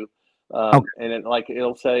stop you. And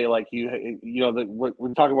it'll say like what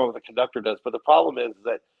we're talking about what the conductor does. But the problem is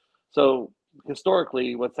that so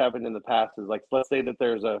historically, what's happened in the past is like let's say that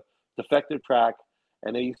there's a defective track,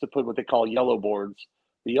 and they used to put what they call yellow boards.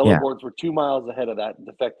 The yellow boards were 2 miles ahead of that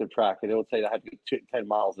defective track, and it would say that had to be 10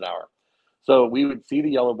 miles an hour. So we would see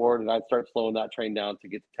the yellow board, and I'd start slowing that train down to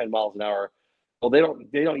get to 10 miles an hour. Well, they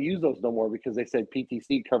don't use those no more because they said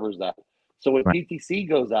PTC covers that. So when PTC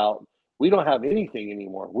goes out, we don't have anything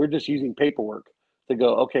anymore. We're just using paperwork to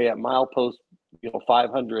go, okay, at milepost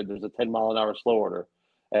 500, there's a 10 mile an hour slow order,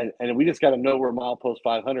 and we just got to know where milepost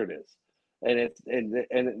 500 is,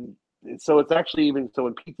 and so it's actually even so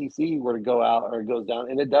when PTC were to go out or it goes down,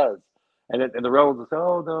 and it does, and the railroads will say,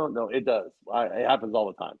 oh no, it does. It happens all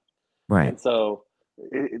the time, right? And so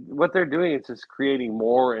what they're doing is just creating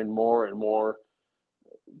more and more and more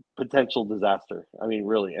potential disaster. I mean,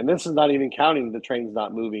 really, and this is not even counting the trains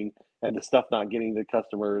not moving and the stuff not getting to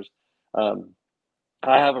customers. I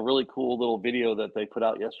have a really cool little video that they put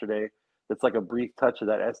out yesterday. It's like a brief touch of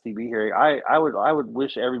that STB hearing. I would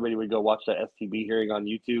wish everybody would go watch that STB hearing on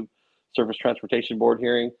YouTube, Surface Transportation Board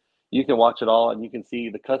hearing. You can watch it all, and you can see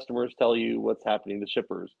the customers tell you what's happening, the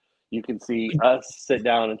shippers. You can see us sit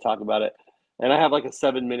down and talk about it. And I have like a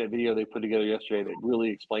 7-minute video they put together yesterday that really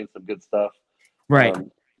explains some good stuff. Right.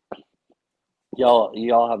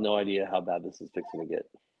 Y'all have no idea how bad this is fixing to get.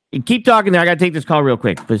 You keep talking there. I got to take this call real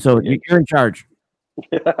quick. So you're in charge.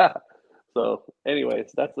 So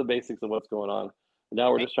anyways, that's the basics of what's going on.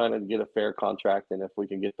 Now we're just trying to get a fair contract, and if we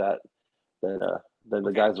can get that, then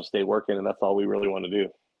the guys will stay working, and that's all we really want to do,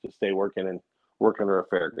 just stay working and work under a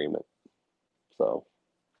fair agreement. So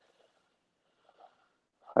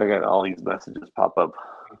I got all these messages pop up.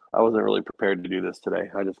 I wasn't really prepared to do this today.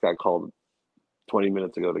 I just got called 20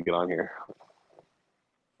 minutes ago to get on here.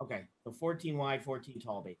 Okay, so 14 wide, 14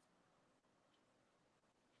 tall base.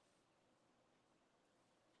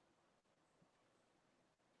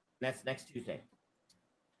 That's next Tuesday.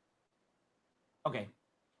 Okay.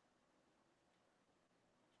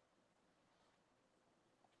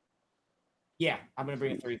 Yeah, I'm going to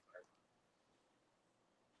bring it 3.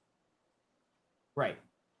 Right.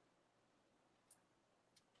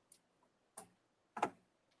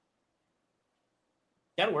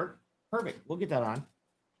 That'll work. Perfect. We'll get that on.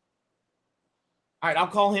 All right, I'll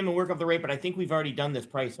call him and work up the rate, but I think we've already done this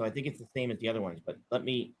price, so I think it's the same as the other ones. But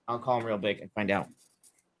I'll call him real big and find out.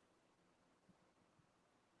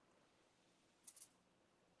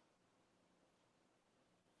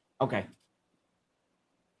 Okay.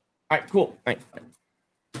 All right, cool. All right.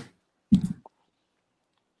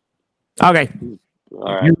 Okay. All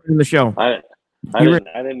right. You're in the show. I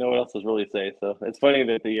didn't know what else to really say. So it's funny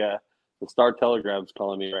that the Star Telegram's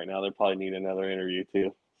calling me right now. They probably need another interview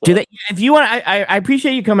too. So. Do they? If you want, I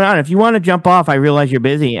appreciate you coming on. If you want to jump off, I realize you're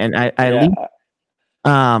busy, and I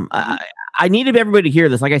needed everybody to hear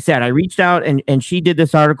this. Like I said, I reached out and she did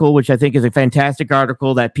this article, which I think is a fantastic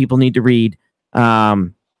article that people need to read.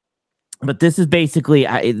 But this is basically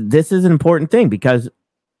this is an important thing because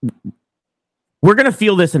we're going to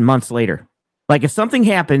feel this in months later. Like if something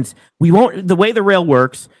happens, we won't. The way the rail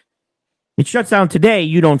works, it shuts down today.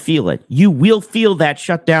 You don't feel it. You will feel that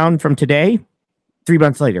shutdown from today. 3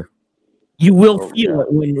 months later, you will feel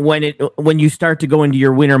it when you start to go into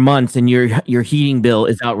your winter months and your heating bill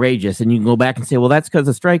is outrageous, and you can go back and say, well, that's because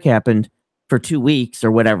the strike happened for 2 weeks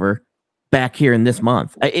or whatever back here in this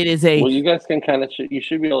month. It is a well, you guys can kind of you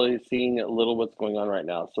should be able to seeing a little what's going on right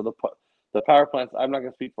now. So the power plants. I'm not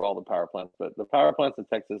going to speak for all the power plants, but the power plants in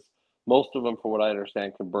Texas, most of them, from what I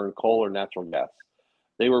understand, can burn coal or natural gas.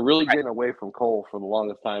 They were really getting away from coal for the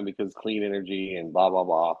longest time because clean energy and blah blah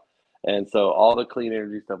blah. And so all the clean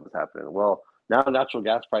energy stuff was happening. Well, now natural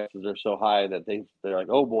gas prices are so high that they're like,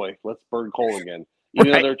 oh boy, let's burn coal again.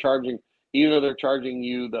 Even though they're charging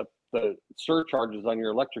you the surcharges on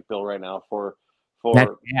your electric bill right now for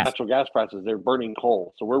natural gas prices, they're burning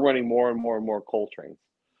coal. So we're running more and more and more coal trains.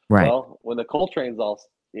 Right. Well, when the coal trains like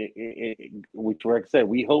I said,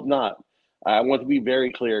 we hope not. I want to be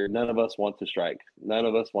very clear. None of us want to strike. None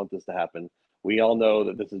of us want this to happen. We all know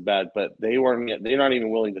that this is bad, but they're not even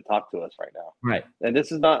willing to talk to us right now. Right. And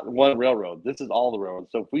this is not one railroad. This is all the railroads.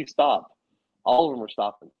 So if we stop, all of them are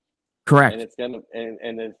stopping. Correct. And it's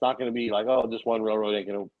it's not gonna be like, oh, just one railroad ain't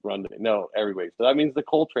gonna run. No, everybody. So that means the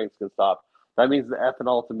coal trains can stop. That means the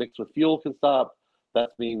ethanol to mix with fuel can stop. That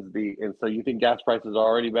means and so you think gas prices are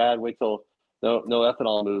already bad? Wait till no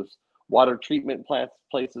ethanol moves. Water treatment plants,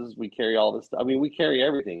 places, we carry all this stuff. I mean, we carry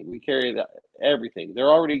everything. We carry everything. They're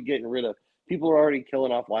already getting rid of. People are already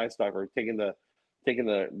killing off livestock or taking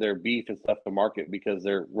their beef and stuff to market because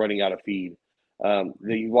they're running out of feed.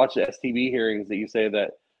 You watch the STB hearings that you say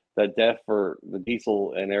that death for the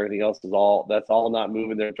diesel and everything else that's all not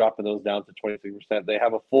moving. They're dropping those down to 23%. They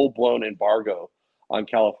have a full blown embargo on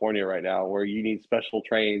California right now, where you need special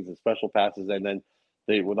trains and special passes, and then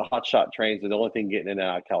with the hot shot trains are the only thing getting in and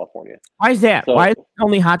out of California. Why is that? So, why is it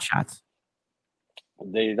only hot shots?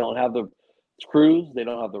 They don't have the crews. They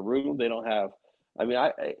don't have the room. They don't have. I mean,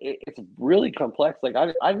 it's really complex. Like I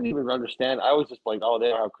didn't even understand. I was just like, oh, they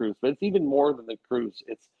don't have crews, but it's even more than the crews.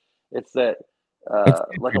 It's that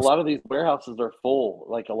like a lot of these warehouses are full.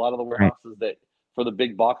 Like a lot of the warehouses that for the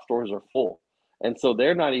big box stores are full, and so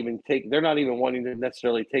they're not even wanting to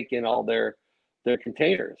necessarily take in all their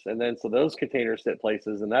containers, and then so those containers sit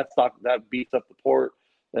places, and that beats up the port,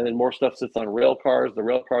 and then more stuff sits on rail cars. The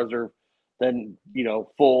rail cars are then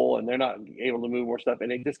full, and they're not able to move more stuff,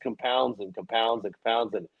 and it just compounds and compounds and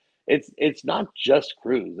compounds, and it's not just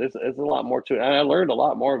crews. It's a lot more to it, and I learned a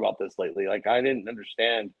lot more about this lately. Like I didn't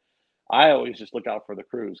understand. I always just look out for the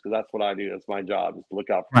crews because that's what I do. That's my job, is to look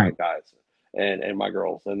out for my guys and my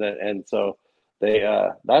girls, and so.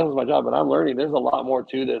 That was my job, but I'm learning there's a lot more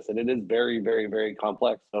to this, and it is very, very, very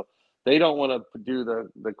complex. So they don't want to do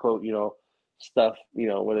the quote, stuff,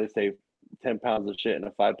 where they say 10 pounds of shit in a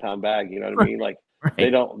 5-pound bag. You know what I mean? Like they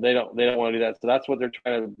don't want to do that. So that's what they're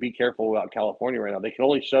trying to be careful about California right now. They can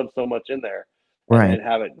only shove so much in there and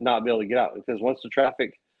have it not be able to get out, because once the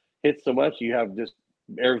traffic hits so much, you have just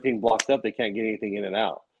everything blocked up. They can't get anything in and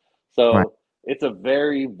out. So it's a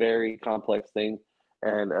very, very complex thing.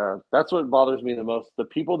 And that's what bothers me the most. The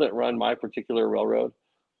people that run my particular railroad,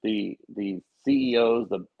 the CEOs,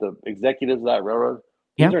 the executives of that railroad,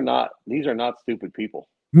 these are not stupid people.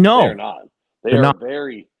 No, they're not.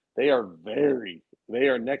 They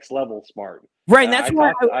are next level smart. Right. And that's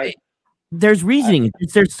why there's reasoning.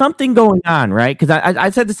 There's something going on, right? Because I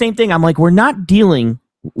said the same thing. I'm like, we're not dealing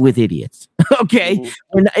with idiots. Okay.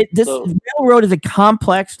 Mm-hmm. Railroad is a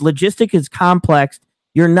complex, logistics is complex.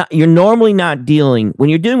 You're normally not dealing, when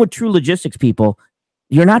you're dealing with true logistics people,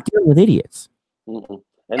 you're not dealing with idiots. Mm-hmm.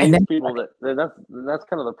 And these people that's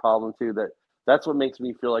kind of the problem too, that's what makes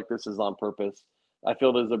me feel like this is on purpose. I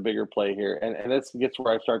feel there's a bigger play here. And this gets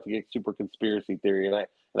where I start to get super conspiracy theory. And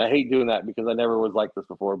I hate doing that because I never was like this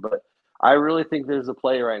before, but I really think there's a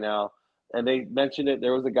play right now. And they mentioned it.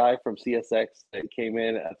 There was a guy from CSX that came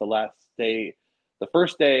in at the last day, the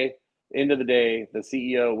first day, end of the day, the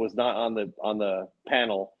CEO was not on the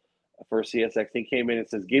panel for CSX. He came in and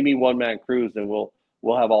says, "Give me one-man crews, and we'll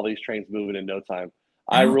have all these trains moving in no time."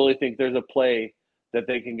 I really think there's a play that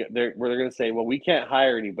they can get there where they're going to say, "Well, we can't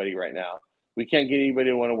hire anybody right now. We can't get anybody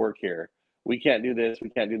to want to work here. We can't do this. We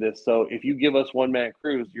can't do this. So if you give us one-man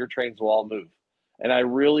crews, your trains will all move." And I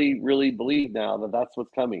really, really believe now that that's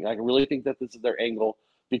what's coming. I really think that this is their angle,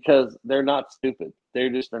 because they're not stupid.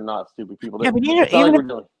 They're not stupid people. Yeah, but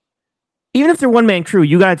even if they're one-man crew,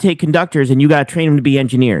 you got to take conductors and you got to train them to be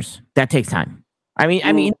engineers. That takes time. I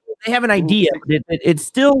mean, they have an idea. It's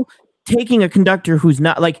still taking a conductor who's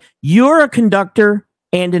not, like, you're a conductor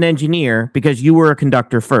and an engineer because you were a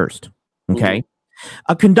conductor first. Okay.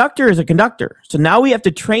 Mm-hmm. A conductor is a conductor. So now we have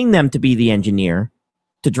to train them to be the engineer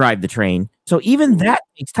to drive the train. So even that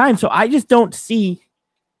takes time. So I just don't see,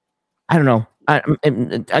 I don't know.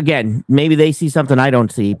 Again, maybe they see something I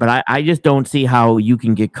don't see, but I just don't see how you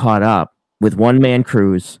can get caught up with one-man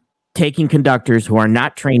crews, taking conductors who are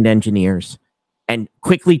not trained engineers and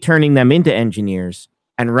quickly turning them into engineers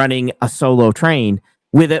and running a solo train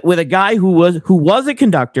with a guy who was a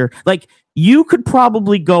conductor. Like, you could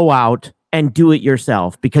probably go out and do it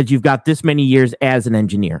yourself because you've got this many years as an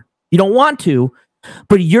engineer. You don't want to,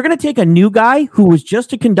 but you're going to take a new guy who was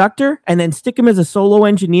just a conductor and then stick him as a solo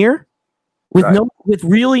engineer? with Right. with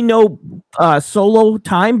really no solo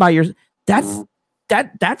time by your.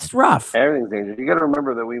 That's rough. Everything's dangerous. You got to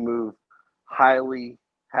remember that we move highly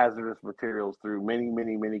hazardous materials through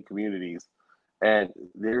many communities, and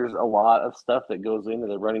there's a lot of stuff that goes into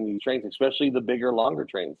the running these trains, especially the bigger, longer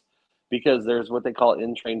trains, because there's what they call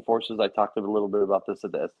in-train forces. I talked a little bit about this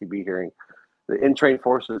at the STB hearing. The in-train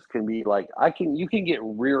forces can be like you can get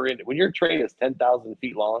rear-ended when your train is 10,000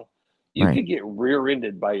 feet long. You Right. can get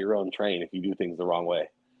rear-ended by your own train if you do things the wrong way.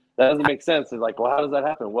 That doesn't make sense. It's like, well, how does that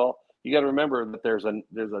happen? Well, you got to remember that there's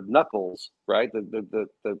a knuckles, right?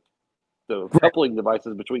 The coupling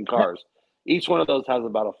devices between cars. Each one of those has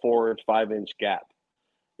about a 4-inch, 5-inch gap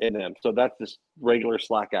in them. So that's just regular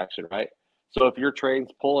slack action, right? So if your train's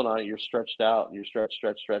pulling on it, you're stretched out, you're stretch,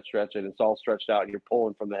 and it's all stretched out, and you're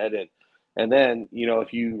pulling from the head end. And then,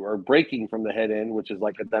 if you are braking from the head end, which is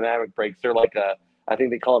like a dynamic brakes, they're like I think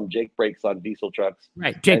they call them Jake brakes on diesel trucks.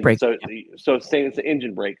 Right, Jake brakes. So same as the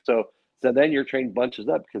engine brake. So then your train bunches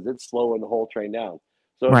up because it's slowing the whole train down.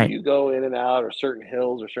 So Right. if you go in and out or certain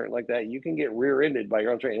hills or certain like that, you can get rear-ended by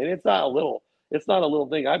your own train. And it's not a little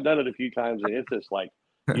thing. I've done it a few times, and it's just like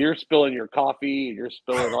you're spilling your coffee and you're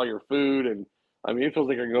spilling all your food. And I mean, it feels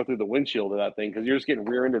like you're going through the windshield of that thing because you're just getting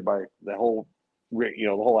rear-ended by the whole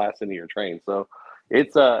ass end of your train. So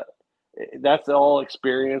it's that's all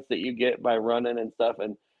experience that you get by running and stuff.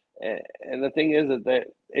 And the thing is that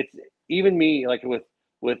it's even me, like with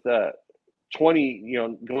 20,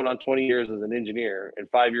 going on 20 years as an engineer and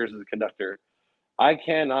 5 years as a conductor, I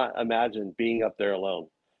cannot imagine being up there alone.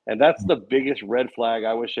 And that's the biggest red flag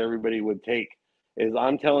I wish everybody would take is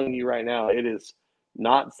I'm telling you right now, it is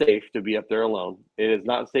not safe to be up there alone. It is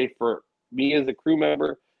not safe for me as a crew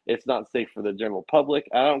member. It's not safe for the general public.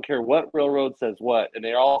 I don't care what railroad says what. And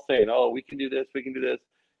they're all saying, oh, we can do this. We can do this.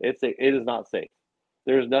 It is not safe.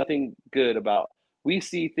 There's nothing good about, we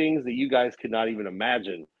see things that you guys could not even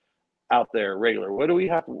imagine out there regular. What do we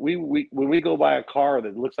have? We when we go by a car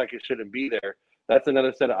that looks like it shouldn't be there, that's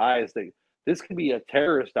another set of eyes that this could be a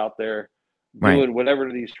terrorist out there doing whatever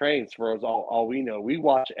to these trains for us all we know. We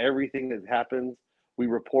watch everything that happens. We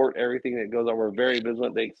report everything that goes on. We're very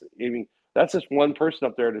vigilant. That's just one person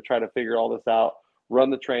up there to try to figure all this out, run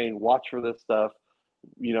the train, watch for this stuff.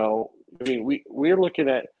 We're looking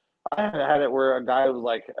at, I had it where a guy was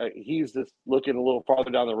like, he's just looking a little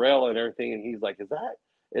farther down the rail and everything. And he's like,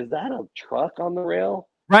 is that a truck on the rail?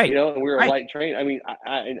 Right. And we're a light train. I mean,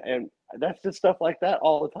 and that's just stuff like that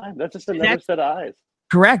all the time. That's just another set of eyes.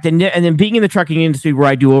 Correct. And then being in the trucking industry where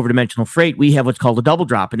I do over-dimensional freight, we have what's called a double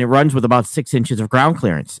drop, and it runs with about 6 inches of ground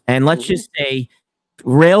clearance. And let's just say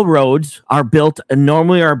railroads are built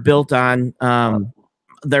on,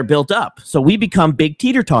 they're built up. So we become big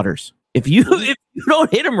teeter-totters. If you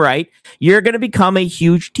don't hit them right, you're going to become a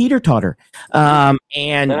huge teeter-totter. And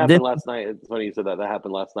that happened last night. It's funny you said that. That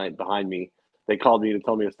happened last night behind me. They called me to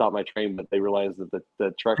tell me to stop my train, but they realized that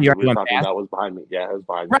the truck we were talking about was behind me. Yeah, it was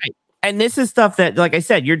behind me. Right. And this is stuff that, like I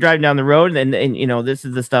said, you're driving down the road and this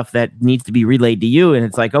is the stuff that needs to be relayed to you. And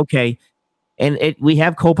it's like, okay. And we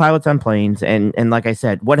have co-pilots on planes. And like I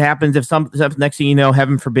said, what happens if next thing you know,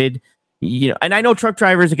 heaven forbid, and I know truck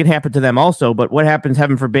drivers, it can happen to them also, but what happens,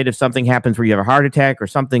 heaven forbid, if something happens where you have a heart attack or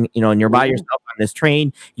something, and you're by yourself on this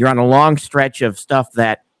train, you're on a long stretch of stuff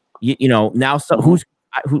that, now, so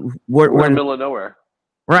we're in the middle of nowhere.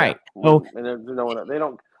 Right. Yeah. So, and there's no one, they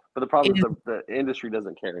don't, but the problem is the industry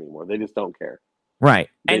doesn't care anymore. They just don't care. Right.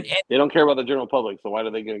 They don't care about the general public. So why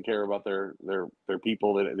are they going to care about their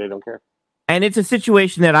people? They don't care. And it's a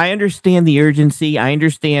situation that I understand the urgency. I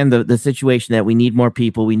understand the situation that we need more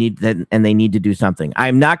people. We need that, and they need to do something.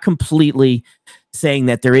 I'm not completely saying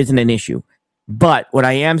that there isn't an issue, but what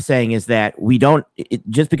I am saying is that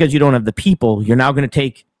just because you don't have the people, you're now going to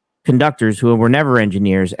take conductors who were never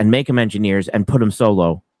engineers and make them engineers and put them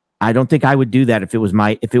solo. I don't think I would do that if it was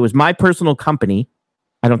my personal company.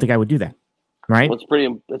 I don't think I would do that. Right? Well,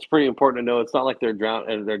 it's pretty important to know. It's not like they're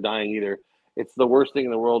drowning and they're dying either. It's the worst thing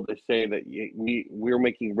in the world to say that we're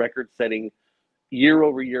making record-setting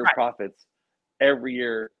year-over-year profits every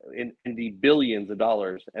year in the billions of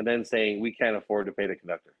dollars, and then saying we can't afford to pay the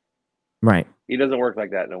conductor. Right. It doesn't work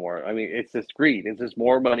like that no more. I mean, it's just greed. It's just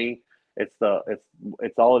more money. It's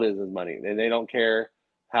all it is money, and they don't care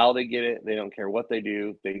how they get it. They don't care what they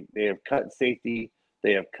do. They have cut safety.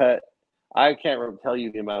 They have cut. I can't tell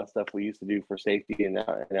you the amount of stuff we used to do for safety, and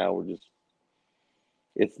now we're just.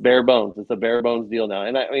 It's bare bones. It's a bare bones deal now,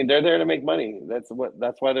 and I mean they're there to make money. That's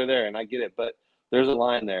why they're there, and I get it. But there's a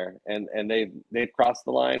line there, and they've crossed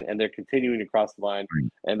the line, and they're continuing to cross the line.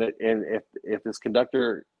 And if this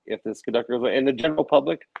conductor goes, and the general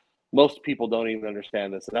public, most people don't even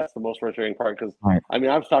understand this, and that's the most frustrating part. Because I mean,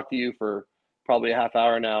 I've talked to you for probably a half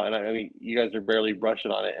hour now, and I mean, you guys are barely brushing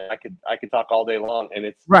on it, and I could talk all day long, and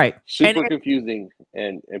it's right. super confusing,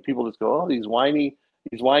 and people just go, oh, these whiny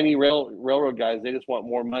railroad guys, they just want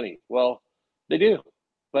more money. Well, they do,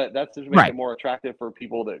 but that's to make it more attractive for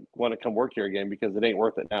people that want to come work here again, because it ain't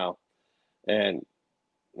worth it now, and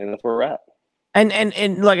that's where we're at.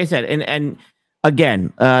 And like I said, and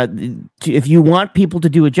again, if you want people to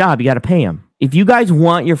do a job, you got to pay them. If you guys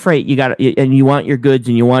want your freight, and you want your goods,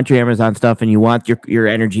 and you want your Amazon stuff, and you want your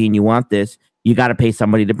energy, and you want this, you got to pay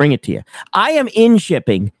somebody to bring it to you. I am in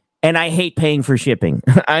shipping, and I hate paying for shipping.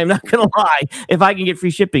 I'm not going to lie, if I can get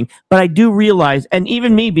free shipping. But I do realize, and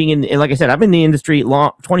even me being in, like I said, I've been in the industry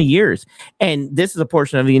 20 years, and this is a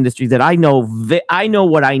portion of the industry that I know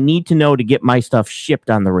what I need to know to get my stuff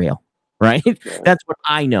shipped on the rail. Right? Yeah. That's what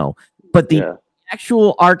I know. But the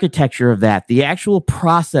actual architecture of that, the actual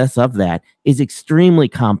process of that is extremely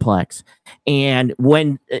complex. And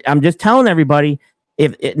when I'm just telling everybody,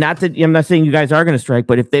 I'm not saying you guys are going to strike,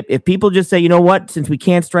 but if people just say, you know what, since we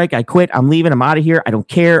can't strike, I quit, I'm leaving, I'm out of here, I don't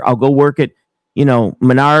care, I'll go work at,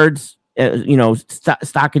 Menards,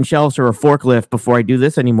 stocking shelves or a forklift before I do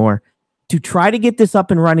this anymore, to try to get this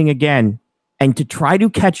up and running again and to try to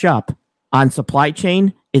catch up on supply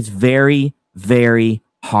chain is very, very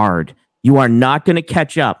hard. You are not going to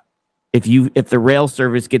catch up if the rail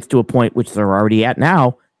service gets to a point, which they're already at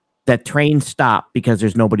now, that trains stop because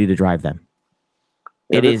there's nobody to drive them.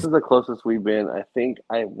 Yeah, this is the closest we've been. I think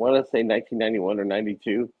I want to say 1991 or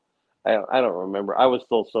 92. I don't remember. I was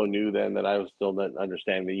still so new then that I was still not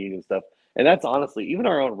understanding the union stuff. And that's honestly, even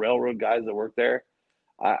our own railroad guys that work there,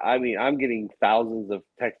 I mean, I'm getting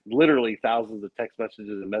literally thousands of text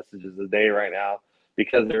messages and messages a day right now,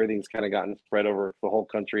 because everything's kind of gotten spread over the whole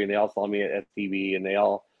country, and they all saw me at STV, and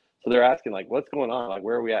so they're asking, like, what's going on? Like,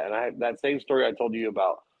 where are we at? And that same story I told you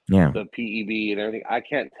about the PEB and everything, I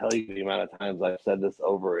can't tell you the amount of times I've said this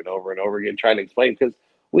over and over and over again, trying to explain, because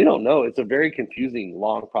we don't know. It's a very confusing,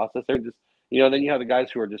 long process. They're just, then you have the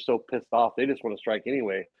guys who are just so pissed off, they just want to strike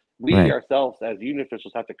anyway. We ourselves, as union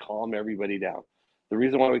officials, have to calm everybody down. The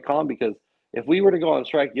reason why we calm, because if we were to go on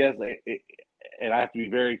strike, yes, and I have to be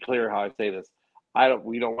very clear how I say this,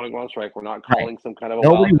 we don't want to go on strike. We're not calling some kind of a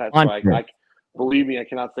wildcat strike. Believe me, I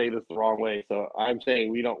cannot say this the wrong way. So I'm saying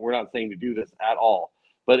we're not saying to do this at all.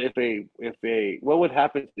 But what would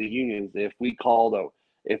happen to the unions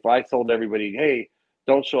if I told everybody, hey,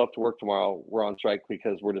 don't show up to work tomorrow, we're on strike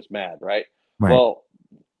because we're just mad, right? Well,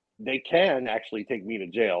 they can actually take me to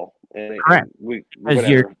jail, and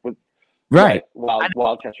whatever. Right.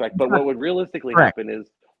 Wildcat strike. But what would realistically happen is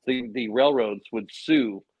the railroads would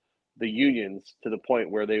sue the unions to the point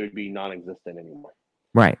where they would be non-existent anymore.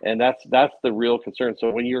 Right. And that's the real concern.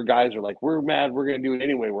 So when your guys are like, we're mad, we're going to do it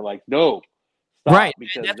anyway, we're like, no, stop. Right.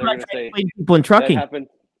 Because that's they're going to say people in trucking.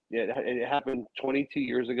 It happened 22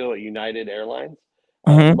 years ago at United Airlines.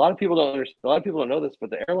 Mm-hmm. A lot of people don't know this, but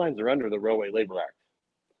the airlines are under the Railway Labor Act.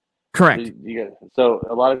 Correct. So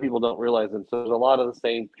a lot of people don't realize, and so there's a lot of the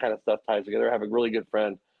same kind of stuff ties together. I have a really good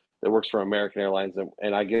friend that works for American Airlines,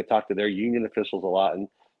 and I get to talk to their union officials a lot, and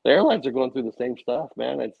the airlines are going through the same stuff,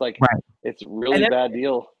 man. It's like it's really bad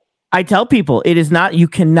deal. I tell people it is not. You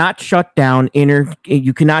cannot shut down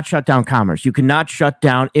You cannot shut down commerce. You cannot shut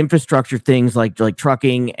down infrastructure things like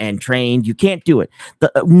trucking and trains. You can't do it.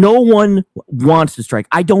 No one wants to strike.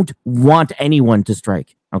 I don't want anyone to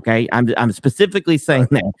strike. Okay, I'm specifically saying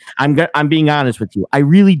that. I'm being honest with you. I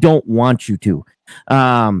really don't want you to.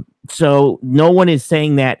 So no one is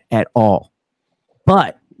saying that at all.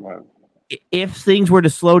 But if things were to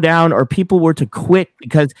slow down or people were to quit,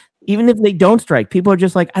 because even if they don't strike, people are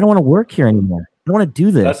just like, I don't want to work here anymore. I don't want to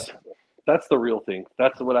do this. That's the real thing.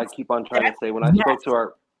 That's what I keep on trying to say when I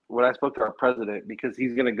spoke to our president, because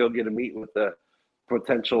he's going to go get a meet with the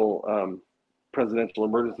potential presidential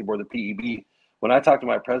emergency board, the PEB. When I talked to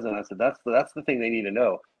my president, I said, that's the thing they need to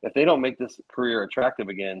know. If they don't make this career attractive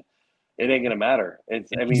again, it ain't going to matter.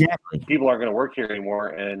 People aren't going to work here anymore.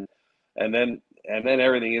 And then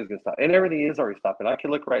everything is going to stop. And everything is already stopping. I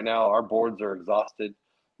can look right now. Our boards are exhausted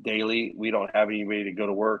daily. We don't have anybody to go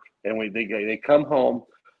to work. And they come home.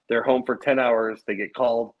 They're home for 10 hours. They get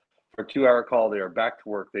called for a 2-hour call. They are back to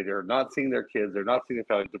work. They are not seeing their kids. They're not seeing their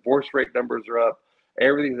family. Divorce rate numbers are up.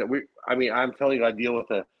 Everything I'm telling you, I deal with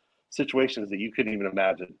the situations that you couldn't even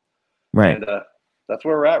imagine. Right. And that's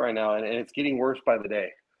where we're at right now. And it's getting worse by the day.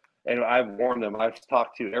 And I've warned them. I've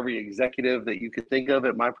talked to every executive that you could think of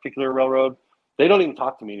at my particular railroad. They don't even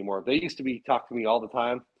talk to me anymore. They used to talk to me all the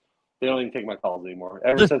time. They don't even take my calls anymore.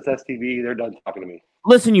 Ever since STV, they're done talking to me.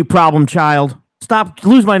 Listen, you problem child. Stop.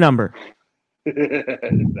 Lose my number.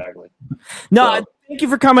 Exactly. No, thank you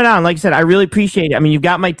for coming on. Like I said, I really appreciate it. I mean, you've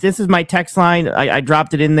got this is my text line. I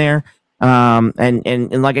dropped it in there.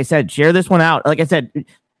 And like I said, share this one out. Like I said,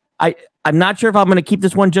 I'm not sure if I'm going to keep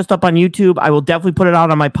this one just up on YouTube. I will definitely put it out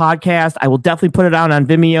on my podcast. I will definitely put it out on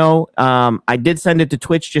Vimeo. I did send it to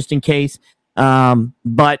Twitch just in case.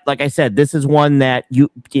 But like I said, this is one that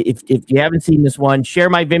if you haven't seen this one, share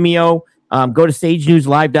my Vimeo. Go to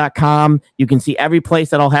sagenewslive.com. You can see every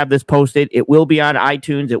place that I'll have this posted. It will be on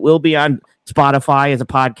iTunes. It will be on Spotify as a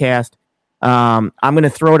podcast. I'm going to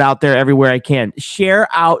throw it out there everywhere I can. Share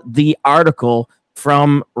out the article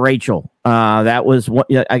from Rachel. That was what,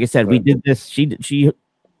 like I said, we did this.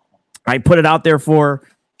 I put it out there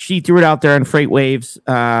she threw it out there on Freight Waves,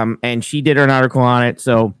 and she did an article on it.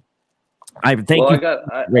 So I thank you.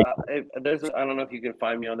 I don't know if you can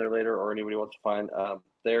find me on there later or anybody wants to find.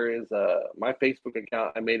 There is my Facebook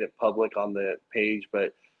account. I made it public on the page,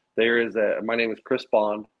 but there is my name is Chris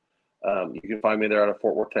Bond. You can find me there out of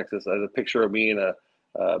Fort Worth, Texas. There's a picture of me in a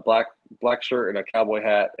black shirt and a cowboy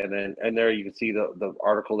hat, and there you can see the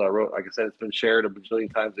article that I wrote. Like I said, it's been shared a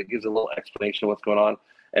bajillion times. It gives a little explanation of what's going on,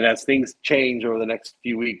 and as things change over the next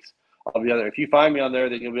few weeks, I'll be on there. If you find me on there,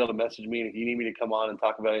 then you'll be able to message me. And if you need me to come on and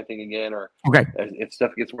talk about anything again, or if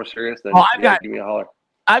stuff gets more serious, then give me a holler.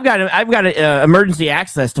 I've got emergency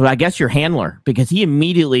access to, I guess, your handler, because he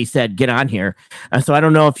immediately said, get on here. So I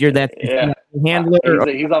don't know if you're that handler.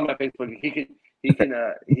 He's on my Facebook. He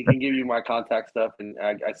can give you my contact stuff, and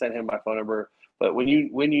I sent him my phone number. But when you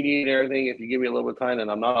need everything, if you give me a little bit of time and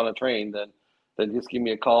I'm not on a train, then just give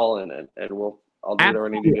me a call and I'll do whatever I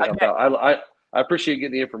need to get help out. I appreciate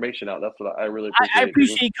getting the information out. That's what I really appreciate. I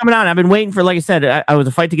appreciate you coming on. I've been waiting for, like I said, I was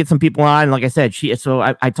a fight to get some people on. Like I said,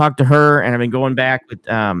 I talked to her, and I've been going back with,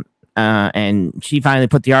 and she finally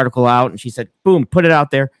put the article out, and she said, boom, put it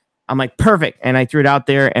out there. I'm like, perfect. And I threw it out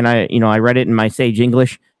there, and I read it in my Sage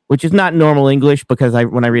English, which is not normal English, because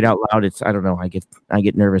when I read out loud, I don't know, I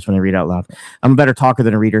get nervous when I read out loud. I'm a better talker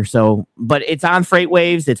than a reader. So, but it's on Freight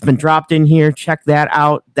Waves. It's been dropped in here. Check that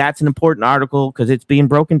out. That's an important article because it's being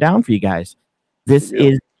broken down for you guys. This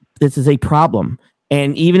is a problem.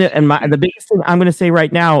 And the biggest thing I'm going to say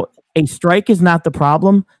right now, a strike is not the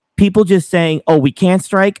problem. People just saying, oh, we can't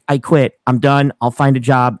strike. I quit. I'm done. I'll find a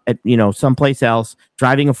job at, someplace else,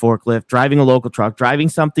 driving a forklift, driving a local truck, driving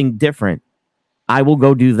something different. I will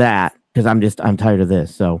go do that because I'm tired of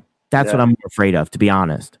this. So that's what I'm afraid of, to be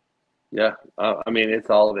honest. Yeah. I mean, it's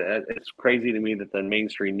all of it. It's crazy to me that the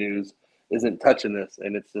mainstream news isn't touching this.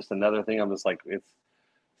 And it's just another thing. I'm just like,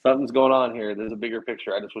 something's going on here. There's a bigger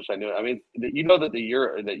picture. I just wish I knew it. I mean, that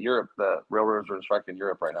Europe, the railroads are on strike in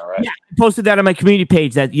Europe right now, right? Yeah, I posted that on my community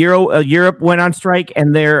page that Europe went on strike,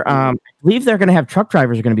 and I believe they're going to have truck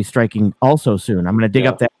drivers are going to be striking also soon. I'm going to dig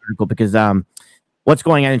up that article because what's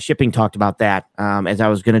going on in shipping talked about that. As I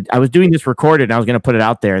was doing this recorded, and I was going to put it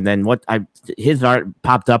out there, and then his art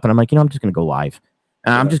popped up, and I'm like, I'm just going to go live.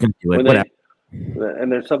 I'm just going to do it. Whatever. And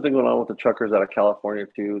there's something going on with the truckers out of California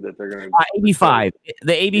too that they're going to 85.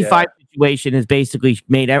 The 85 situation is basically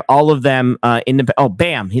made all of them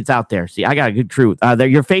bam, it's out there. See, I got a good crew.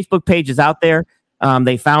 Your Facebook page is out there.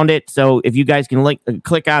 They found it, so if you guys can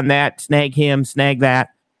click on that, snag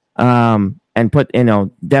that, and put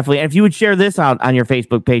definitely. And if you would share this out on your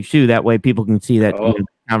Facebook page too, that way people can see that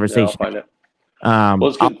conversation. I'll find it.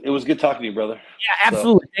 Well, it was good talking to you, brother. Yeah,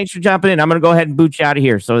 absolutely. So, thanks for jumping in. I'm going to go ahead and boot you out of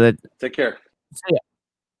here so that. Take care. See ya.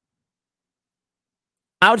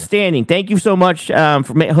 Outstanding. Thank you so much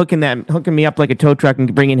for hooking me up like a tow truck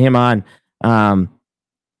and bringing him on.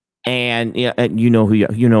 And you know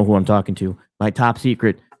who I'm talking to, my top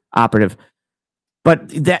secret operative. But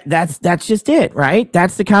that's just it, right?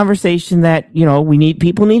 That's the conversation that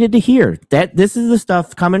people needed to hear. That this is the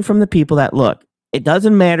stuff coming from the people that look. It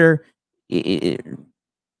doesn't matter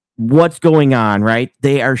what's going on, right?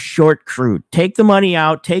 They are short crewed. Take the money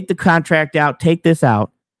out, take the contract out, take this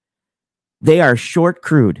out. They are short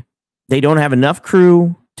crewed. They don't have enough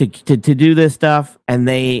crew to do this stuff,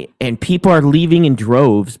 and people are leaving in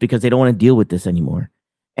droves because they don't want to deal with this anymore.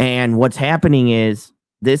 And what's happening is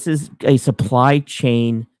this is a supply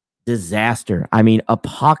chain disaster. I mean,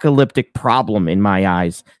 apocalyptic problem in my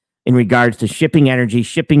eyes in regards to shipping energy,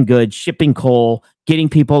 shipping goods, shipping coal, getting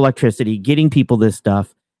people electricity, getting people this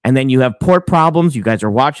stuff. And then you have port problems. You guys are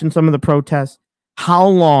watching some of the protests. How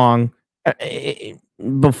long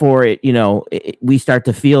before we start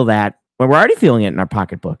to feel that? Well, we're already feeling it in our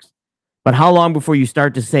pocketbooks. But how long before you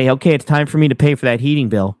start to say, okay, it's time for me to pay for that heating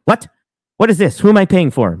bill? What? What is this? Who am I paying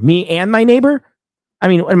for? Me and my neighbor? I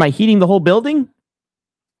mean, am I heating the whole building?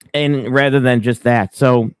 And rather than just that.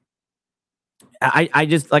 So I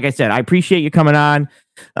just, like I said, I appreciate you coming on.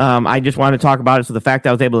 I just wanted to talk about it. So the fact that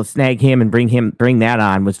I was able to snag him and bring that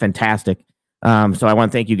on was fantastic. So I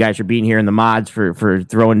want to thank you guys for being here, and the mods for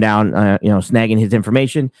throwing down, snagging his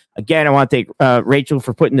information. Again, I want to thank Rachel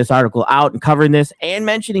for putting this article out and covering this and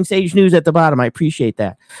mentioning Sage News at the bottom. I appreciate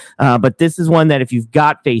that. But this is one that if you've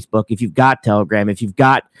got Facebook, if you've got Telegram, if you've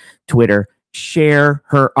got Twitter, share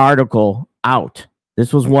her article out.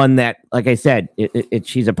 This was one that, like I said,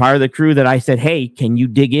 she's a part of the crew that I said, hey, can you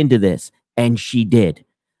dig into this? And she did.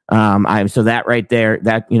 So that right there,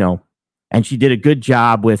 and she did a good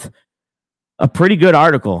job with a pretty good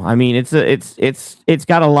article. I mean, it's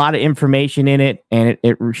got a lot of information in it, and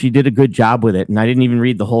she did a good job with it. And I didn't even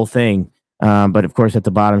read the whole thing. But of course, at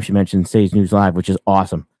the bottom, she mentioned Sage News Live, which is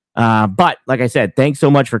awesome. But like I said, thanks so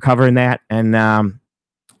much for covering that. And I'm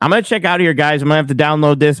going to check out of here, guys. I'm going to have to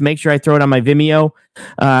download this, make sure I throw it on my Vimeo,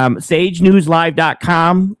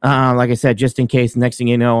 sagenewslive.com. Like I said, just in case, the next thing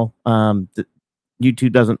you know, the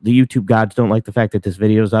YouTube gods don't like the fact that this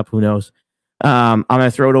video is up. Who knows? I'm going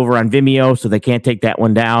to throw it over on Vimeo so they can't take that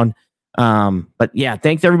one down. But yeah,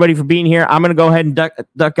 thanks everybody for being here. I'm going to go ahead and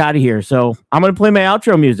duck out of here. So I'm going to play my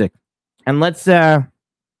outro music, and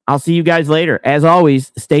I'll see you guys later. As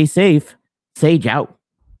always, stay safe. Sage out.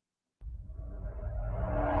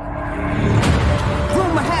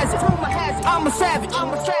 Rumor has it, I'm a savage.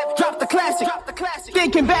 Drop the classic.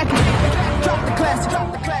 Thinking back, drop the classic.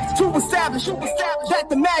 To establish that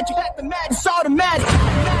the magic, it's automatic.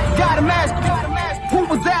 Got a mask, who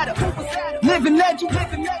was at it? Living legend,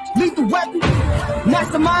 lethal weapon.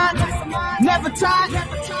 Mastermind, never tied.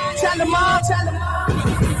 Tell them all.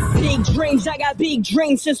 Big dreams, I got big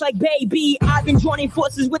dreams since like baby. I've been joining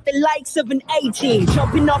forces with the likes of an 18.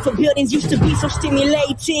 Jumping off of buildings used to be so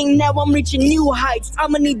stimulating. Now I'm reaching new heights.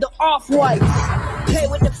 I'ma need the off-whites. Play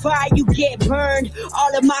with the fire, you get burned.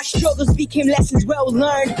 All of my struggles became lessons well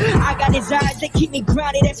learned. I got his eyes, they keep me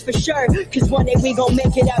grounded, that's for sure. Cause one day we gon'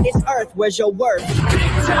 make it out this earth. Where's your worth?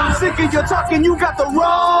 I'm sick of your talking, you got the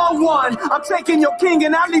wrong one. I'm taking your king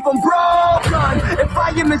and I leave him broken. If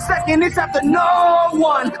I am in second, it's after no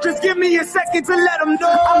one. Just give me a second to let them know.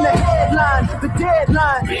 I'm the headline, the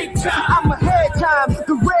deadline. Big time. I'm ahead time,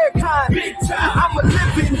 the rare kind. Big time. I'm a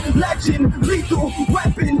living legend, lethal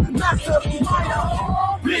weapon, master minor.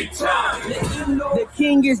 Big time. The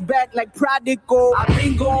king is back like prodigal. I've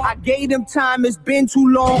been gone. I gave him time, it's been too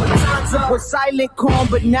long. Time's up. Was silent calm,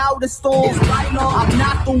 but now the storm is right on. I'm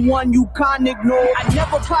not the one you can't ignore. I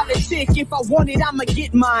never politic. If I want it, I'ma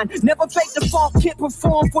get mine. Never fake the funk, can't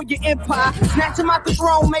perform for your empire. Snatch him out the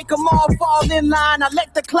throne, make them all fall in line. I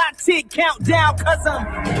let the clock tick, count down, cause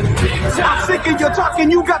I'm sick of your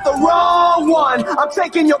talking, you got the wrong one. I'm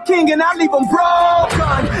taking your king and I leave him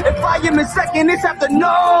broken. If I am in second, it's after no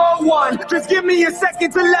one. Just give me a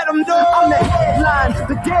second to let them know. I'm the headline,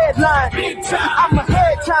 the deadline. Big time. I'm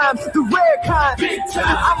ahead time, the rare kind. Big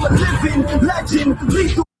time. I'm a living legend,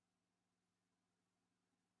 lethal.